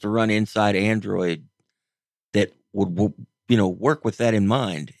things to run inside Android that would work with that in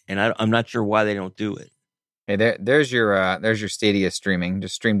mind. And I'm not sure why they don't do it. Hey, there's your Stadia streaming.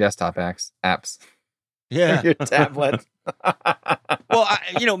 Just stream desktop apps. Yeah, your tablet.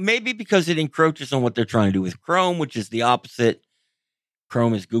 Well, maybe because it encroaches on what they're trying to do with Chrome, which is the opposite.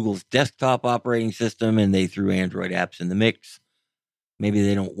 Chrome is Google's desktop operating system, and they threw Android apps in the mix. Maybe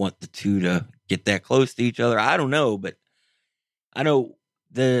they don't want the two to get that close to each other. I don't know, but I know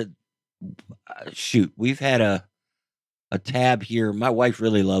we've had a tab here. My wife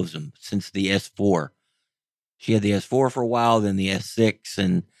really loves them since the S4. She had the S4 for a while, then the S6,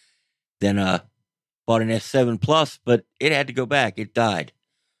 and then bought an S7 Plus, but it had to go back. It died,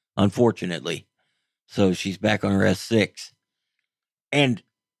 unfortunately. So she's back on her S6. And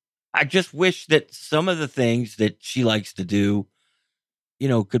I just wish that some of the things that she likes to do,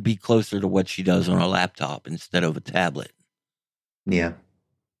 could be closer to what she does on a laptop instead of a tablet. Yeah.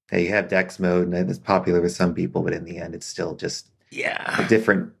 You have Dex mode, and it's popular with some people, but in the end, it's still just a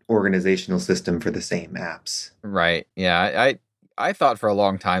different organizational system for the same apps. Right. Yeah. I thought for a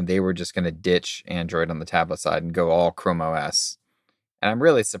long time they were just going to ditch Android on the tablet side and go all Chrome OS. And I'm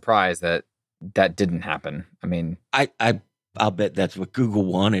really surprised that didn't happen. I mean, I'll bet that's what Google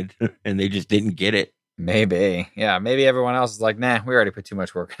wanted, and they just didn't get it. Maybe. Yeah, maybe everyone else is like, nah, we already put too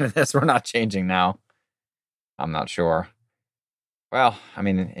much work into this. We're not changing now. I'm not sure. Well, I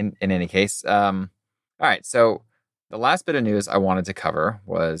mean, in any case. All right, so the last bit of news I wanted to cover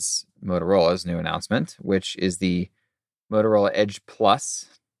was Motorola's new announcement, which is the Motorola Edge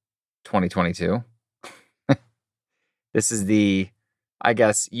Plus 2022. This is the, I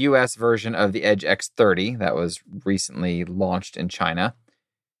guess, US version of the Edge X30 that was recently launched in China.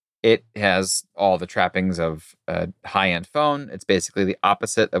 It has all the trappings of a high-end phone. It's basically the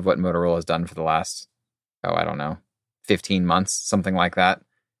opposite of what Motorola has done for the last, 15 months, something like that.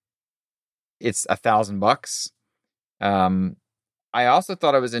 It's $1,000. I also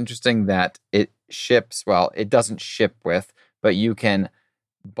thought it was interesting that it ships, it doesn't ship with, but you can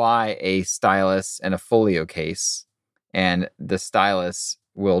buy a stylus and a folio case, and the stylus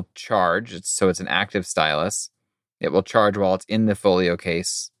will charge. So it's an active stylus. It will charge while it's in the folio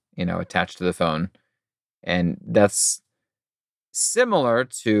case, attached to the phone. And that's similar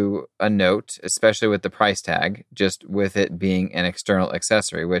to a Note, especially with the price tag, just with it being an external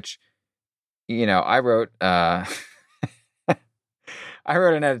accessory, which, I wrote I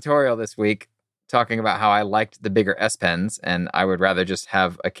wrote an editorial this week talking about how I liked the bigger S Pens, and I would rather just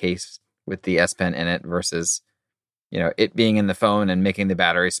have a case with the S Pen in it versus, it being in the phone and making the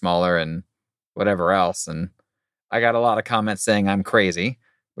battery smaller and whatever else. And I got a lot of comments saying I'm crazy,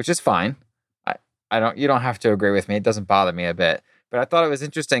 which is fine. You don't have to agree with me. It doesn't bother me a bit. But I thought it was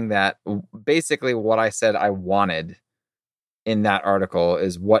interesting that basically what I said I wanted in that article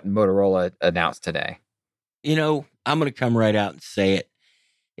is what Motorola announced today. You know, I'm going to come right out and say it.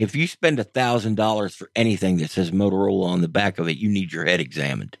 If you spend $1,000 for anything that says Motorola on the back of it, you need your head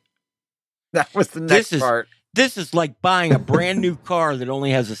examined. That was the next part. This is like buying a brand new car that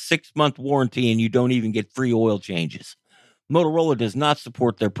only has a 6-month warranty and you don't even get free oil changes. Motorola does not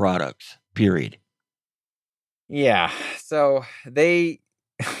support their products, period. Yeah. So they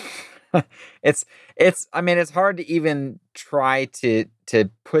it's I mean, it's hard to even try to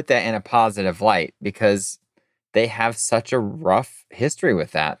put that in a positive light because they have such a rough history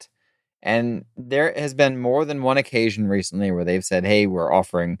with that. And there has been more than one occasion recently where they've said, hey, we're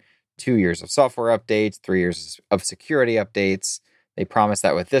offering 2 years of software updates, 3 years of security updates. They promised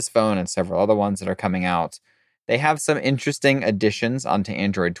that with this phone and several other ones that are coming out. They have some interesting additions onto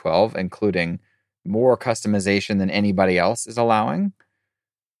Android 12, including more customization than anybody else is allowing,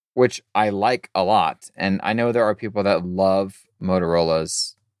 which I like a lot. And I know there are people that love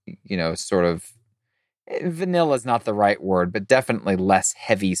Motorola's, sort of vanilla is not the right word, but definitely less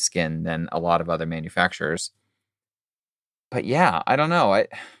heavy skin than a lot of other manufacturers. But yeah, I don't know.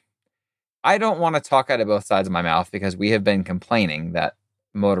 I don't want to talk out of both sides of my mouth because we have been complaining that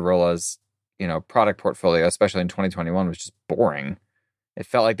Motorola's, product portfolio, especially in 2021, was just boring. It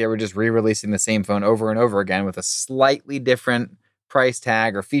felt like they were just re-releasing the same phone over and over again with a slightly different price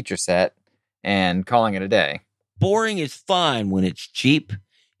tag or feature set and calling it a day. Boring is fine when it's cheap,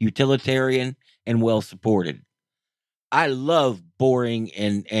 utilitarian, and well supported. I love boring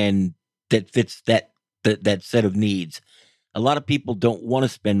and that fits that set of needs. A lot of people don't want to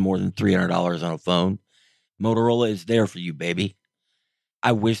spend more than $300 on a phone. Motorola is there for you, baby.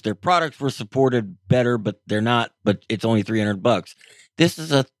 I wish their products were supported better, but they're not. But it's only $300. This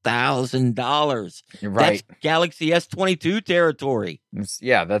is $1,000. You're right. That's Galaxy S22 territory.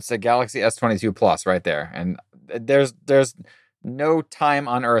 That's a Galaxy S22 Plus right there. And there's no time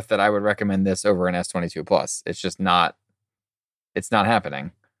on earth that I would recommend this over an S22 Plus. It's just not. It's not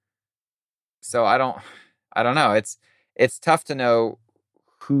happening. So I don't know. It's tough to know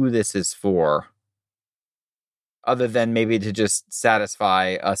who this is for, other than maybe to just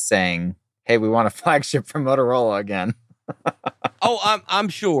satisfy us saying, "Hey, we want a flagship from Motorola again." Oh, I'm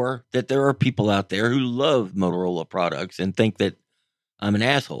sure that there are people out there who love Motorola products and think that I'm an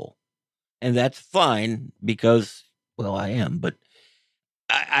asshole, and that's fine because, well, I am. But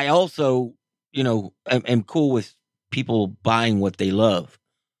I also, am cool with people buying what they love.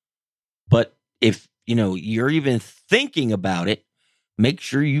 But if you're even thinking about it, make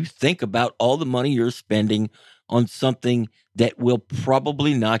sure you think about all the money you're spending on something that will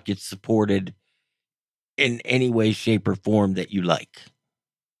probably not get supported in any way, shape, or form that you like.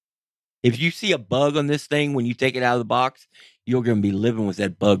 If you see a bug on this thing when you take it out of the box, you're going to be living with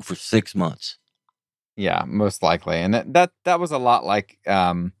that bug for 6 months. Yeah, most likely. And that was a lot like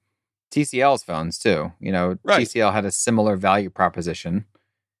TCL's phones too. Right. TCL had a similar value proposition.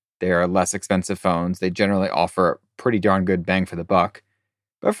 They are less expensive phones. They generally offer pretty darn good bang for the buck.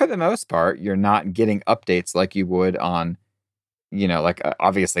 But for the most part, you're not getting updates like you would on,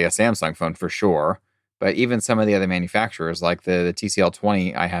 obviously a Samsung phone for sure. But even some of the other manufacturers, like the TCL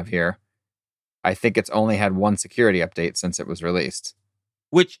 20 I have here, I think it's only had one security update since it was released.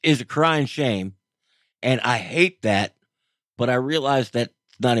 Which is a crying shame. And I hate that, but I realize that's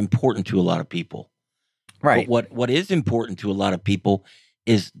not important to a lot of people. Right. But what is important to a lot of people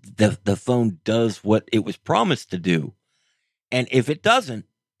is the phone does what it was promised to do. And if it doesn't,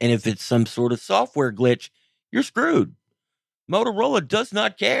 and if it's some sort of software glitch, you're screwed. Motorola does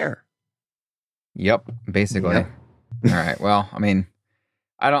not care. Yep, basically. Yep. All right. Well, I mean,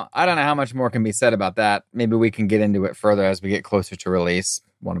 I don't know how much more can be said about that. Maybe we can get into it further as we get closer to release.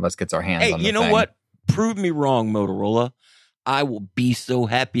 One of us gets our hands on the thing. Hey, you know what? Prove me wrong, Motorola. I will be so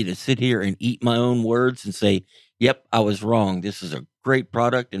happy to sit here and eat my own words and say, yep, I was wrong. This is a great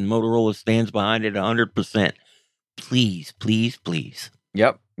product and Motorola stands behind it 100%. Please, please, please.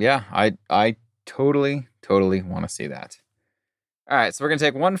 Yep. Yeah, I totally want to see that. All right, so we're going to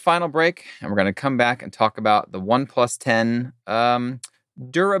take one final break, and we're going to come back and talk about the OnePlus 10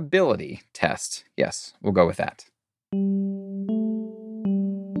 durability test. Yes, we'll go with that.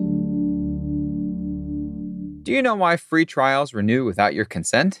 Do you know why free trials renew without your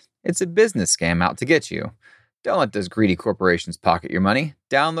consent? It's a business scam out to get you. Don't let those greedy corporations pocket your money.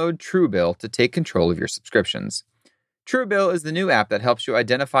 Download Truebill to take control of your subscriptions. Truebill is the new app that helps you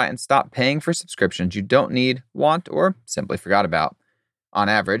identify and stop paying for subscriptions you don't need, want, or simply forgot about. On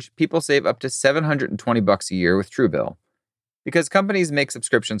average, people save up to $720 a year with Truebill. Because companies make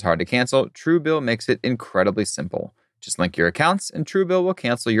subscriptions hard to cancel, Truebill makes it incredibly simple. Just link your accounts, and Truebill will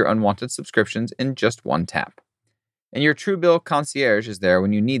cancel your unwanted subscriptions in just one tap. And your Truebill concierge is there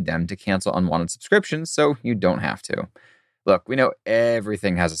when you need them to cancel unwanted subscriptions, so you don't have to. Look, we know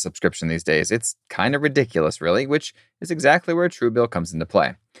everything has a subscription these days. It's kind of ridiculous, really, which is exactly where Truebill comes into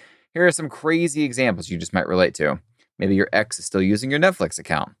play. Here are some crazy examples you just might relate to. Maybe your ex is still using your Netflix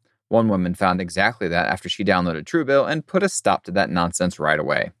account. One woman found exactly that after she downloaded Truebill and put a stop to that nonsense right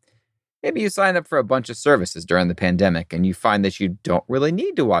away. Maybe you signed up for a bunch of services during the pandemic and you find that you don't really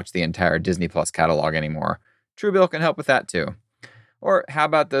need to watch the entire Disney Plus catalog anymore. Truebill can help with that too. Or how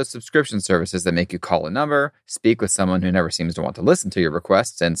about those subscription services that make you call a number, speak with someone who never seems to want to listen to your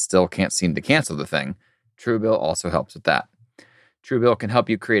requests and still can't seem to cancel the thing? Truebill also helps with that. Truebill can help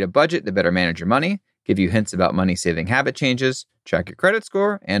you create a budget to better manage your money, give you hints about money-saving habit changes, track your credit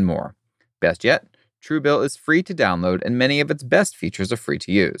score, and more. Best yet, Truebill is free to download and many of its best features are free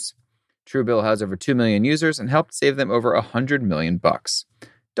to use. Truebill has over 2 million users and helped save them over $100 million.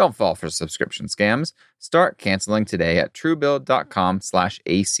 Don't fall for subscription scams. Start canceling today at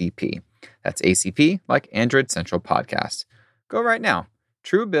truebill.com/ACP. That's ACP like Android Central Podcast. Go right now.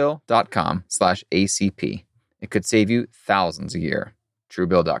 Truebill.com/ACP. It could save you thousands a year.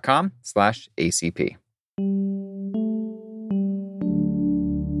 Truebill.com/ACP.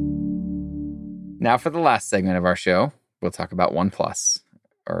 Now for the last segment of our show, we'll talk about OnePlus.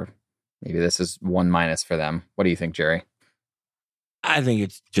 Or maybe this is 1- for them. What do you think, Jerry? I think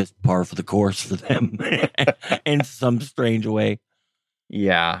it's just par for the course for them in some strange way.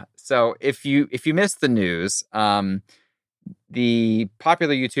 Yeah. So if you missed the news, the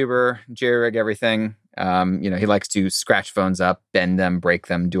popular YouTuber Jerry Rig Everything, he likes to scratch phones up, bend them, break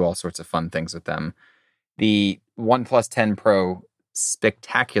them, do all sorts of fun things with them. The OnePlus 10 Pro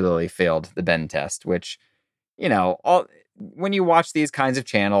spectacularly failed the bend test, which, when you watch these kinds of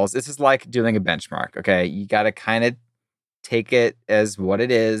channels, this is like doing a benchmark. Okay, you got to kind of take it as what it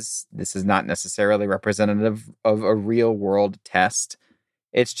is. This is not necessarily representative of a real world test.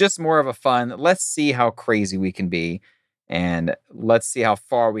 It's just more of a fun, let's see how crazy we can be, and let's see how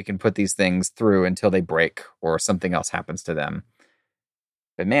far we can put these things through until they break or something else happens to them.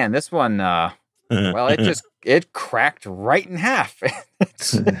 But man, this one, it cracked right in half.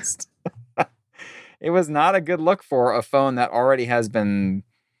 It was not a good look for a phone that already has been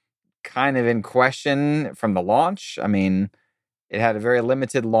kind of in question from the launch. I mean, it had a very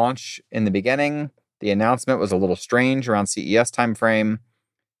limited launch in the beginning. The announcement was a little strange around CES timeframe.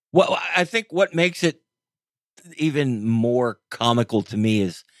 Well, I think what makes it even more comical to me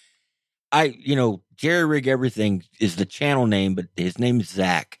is Jerry Rig Everything is the channel name, but his name is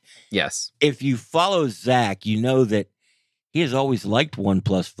Zach. Yes. If you follow Zach, you know that he has always liked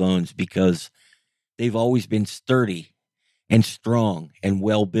OnePlus phones because they've always been sturdy and strong and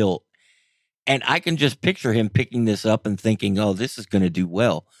well built. And I can just picture him picking this up and thinking, oh, this is going to do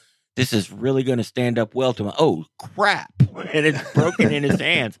well. This is really going to stand up well to my, oh, crap. And it's broken in his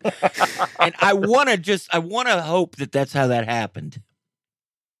hands. And I want to hope that that's how that happened.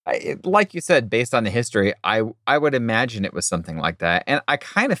 Like you said, based on the history, I would imagine it was something like that. And I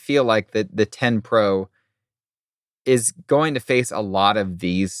kind of feel like the 10 Pro is going to face a lot of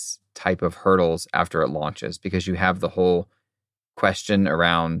these type of hurdles after it launches, because you have the whole question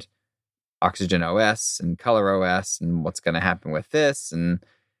around Oxygen OS and Color OS and what's going to happen with this. And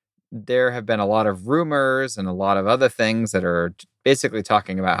there have been a lot of rumors and a lot of other things that are basically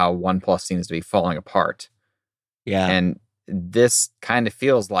talking about how OnePlus seems to be falling apart. Yeah. And this kind of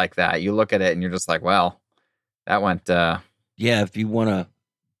feels like that. You look at it and you're just like, well, that went... Yeah, if you want to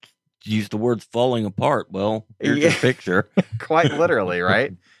use the words falling apart, well, here's your picture. Quite literally,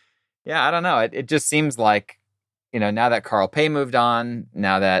 right? Yeah, I don't know. It just seems like, now that Carl Pei moved on,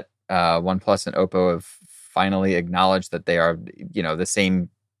 now that OnePlus and Oppo have finally acknowledged that they are, the same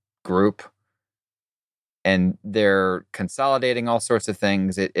group, and they're consolidating all sorts of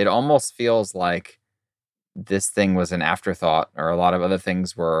things, it almost feels like this thing was an afterthought, or a lot of other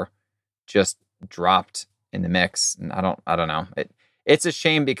things were just dropped in the mix. And I don't know. It's a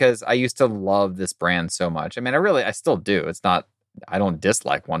shame, because I used to love this brand so much. I mean, I still do. It's not, I don't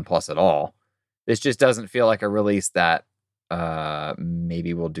dislike OnePlus at all. This just doesn't feel like a release that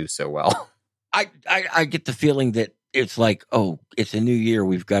maybe will do so well. I get the feeling that it's like, oh, it's a new year,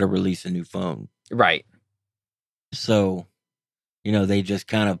 we've got to release a new phone. Right. So, they just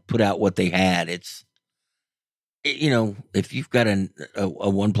kind of put out what they had. If you've got a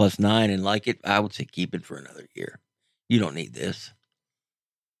OnePlus 9 and like it, I would say keep it for another year. You don't need this.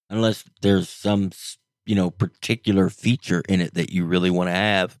 Unless there's some, particular feature in it that you really want to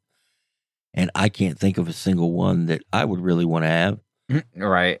have. and I can't think of a single one that I would really want to have.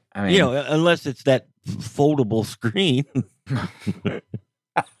 Right. I mean, Unless it's that foldable screen.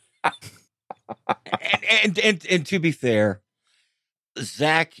 and to be fair,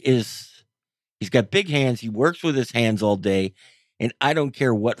 Zach he's got big hands. He works with his hands all day, and I don't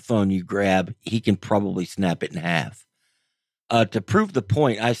care what phone you grab, he can probably snap it in half. To prove the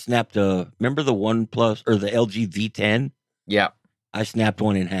point, I snapped remember the OnePlus or the LG V10? Yeah. I snapped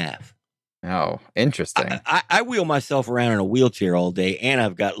one in half. Oh, interesting. I wheel myself around in a wheelchair all day, and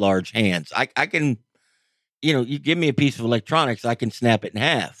I've got large hands. I can, you give me a piece of electronics, I can snap it in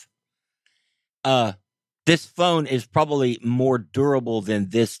half. This phone is probably more durable than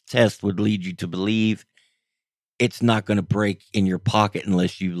this test would lead you to believe. It's not going to break in your pocket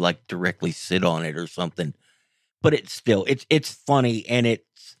unless you like directly sit on it or something. But it's funny, and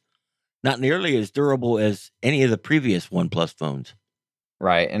it's not nearly as durable as any of the previous OnePlus phones.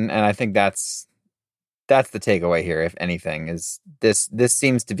 Right. And I think that's the takeaway here, if anything, is this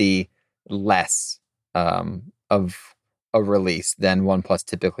seems to be less of a release than OnePlus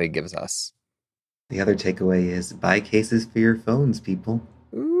typically gives us. The other takeaway is buy cases for your phones, people.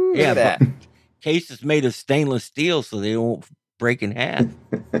 Ooh, Yeah, that. but cases made of stainless steel so they won't break in half.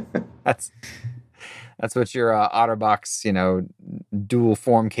 That's what your OtterBox, dual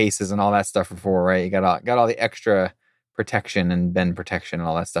form cases and all that stuff are for, right? You got all the extra protection and bend protection and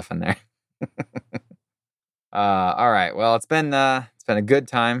all that stuff in there. All right. Well, it's been a good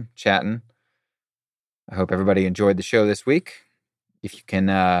time chatting. I hope everybody enjoyed the show this week. If you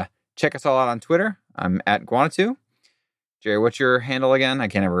can check us all out on Twitter, I'm at Guanatu. Jerry, what's your handle again? I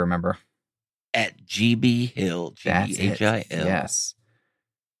can't ever remember. At GB Hill, GBHIL. Yes.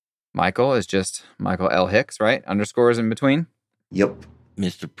 Michael is just Michael L. Hicks, right? Underscores in between. Yep.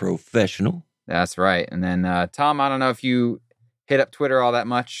 Mr. Professional. That's right. And then Tom, I don't know if you hit up Twitter all that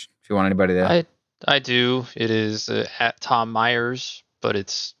much. If you want anybody to... I do. It is at Tom Myers, but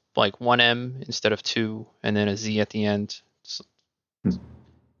it's like one M instead of two, and then a Z at the end. It's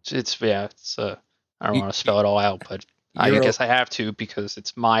I don't want to spell it all out, but I guess I have to because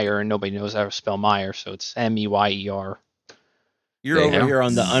it's Meyer and nobody knows how to spell Meyer, so it's Meyer. You're over here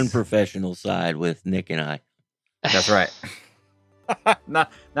on the unprofessional side with Nick and I. That's right.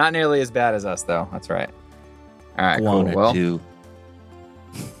 Not nearly as bad as us, though. That's right. All right, cool. Well,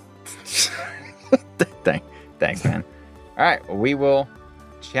 thanks, man. All right, well, we will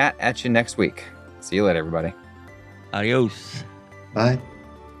chat at you next week. See you later, everybody. Adios. Bye.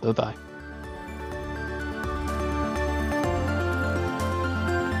 Bye-bye.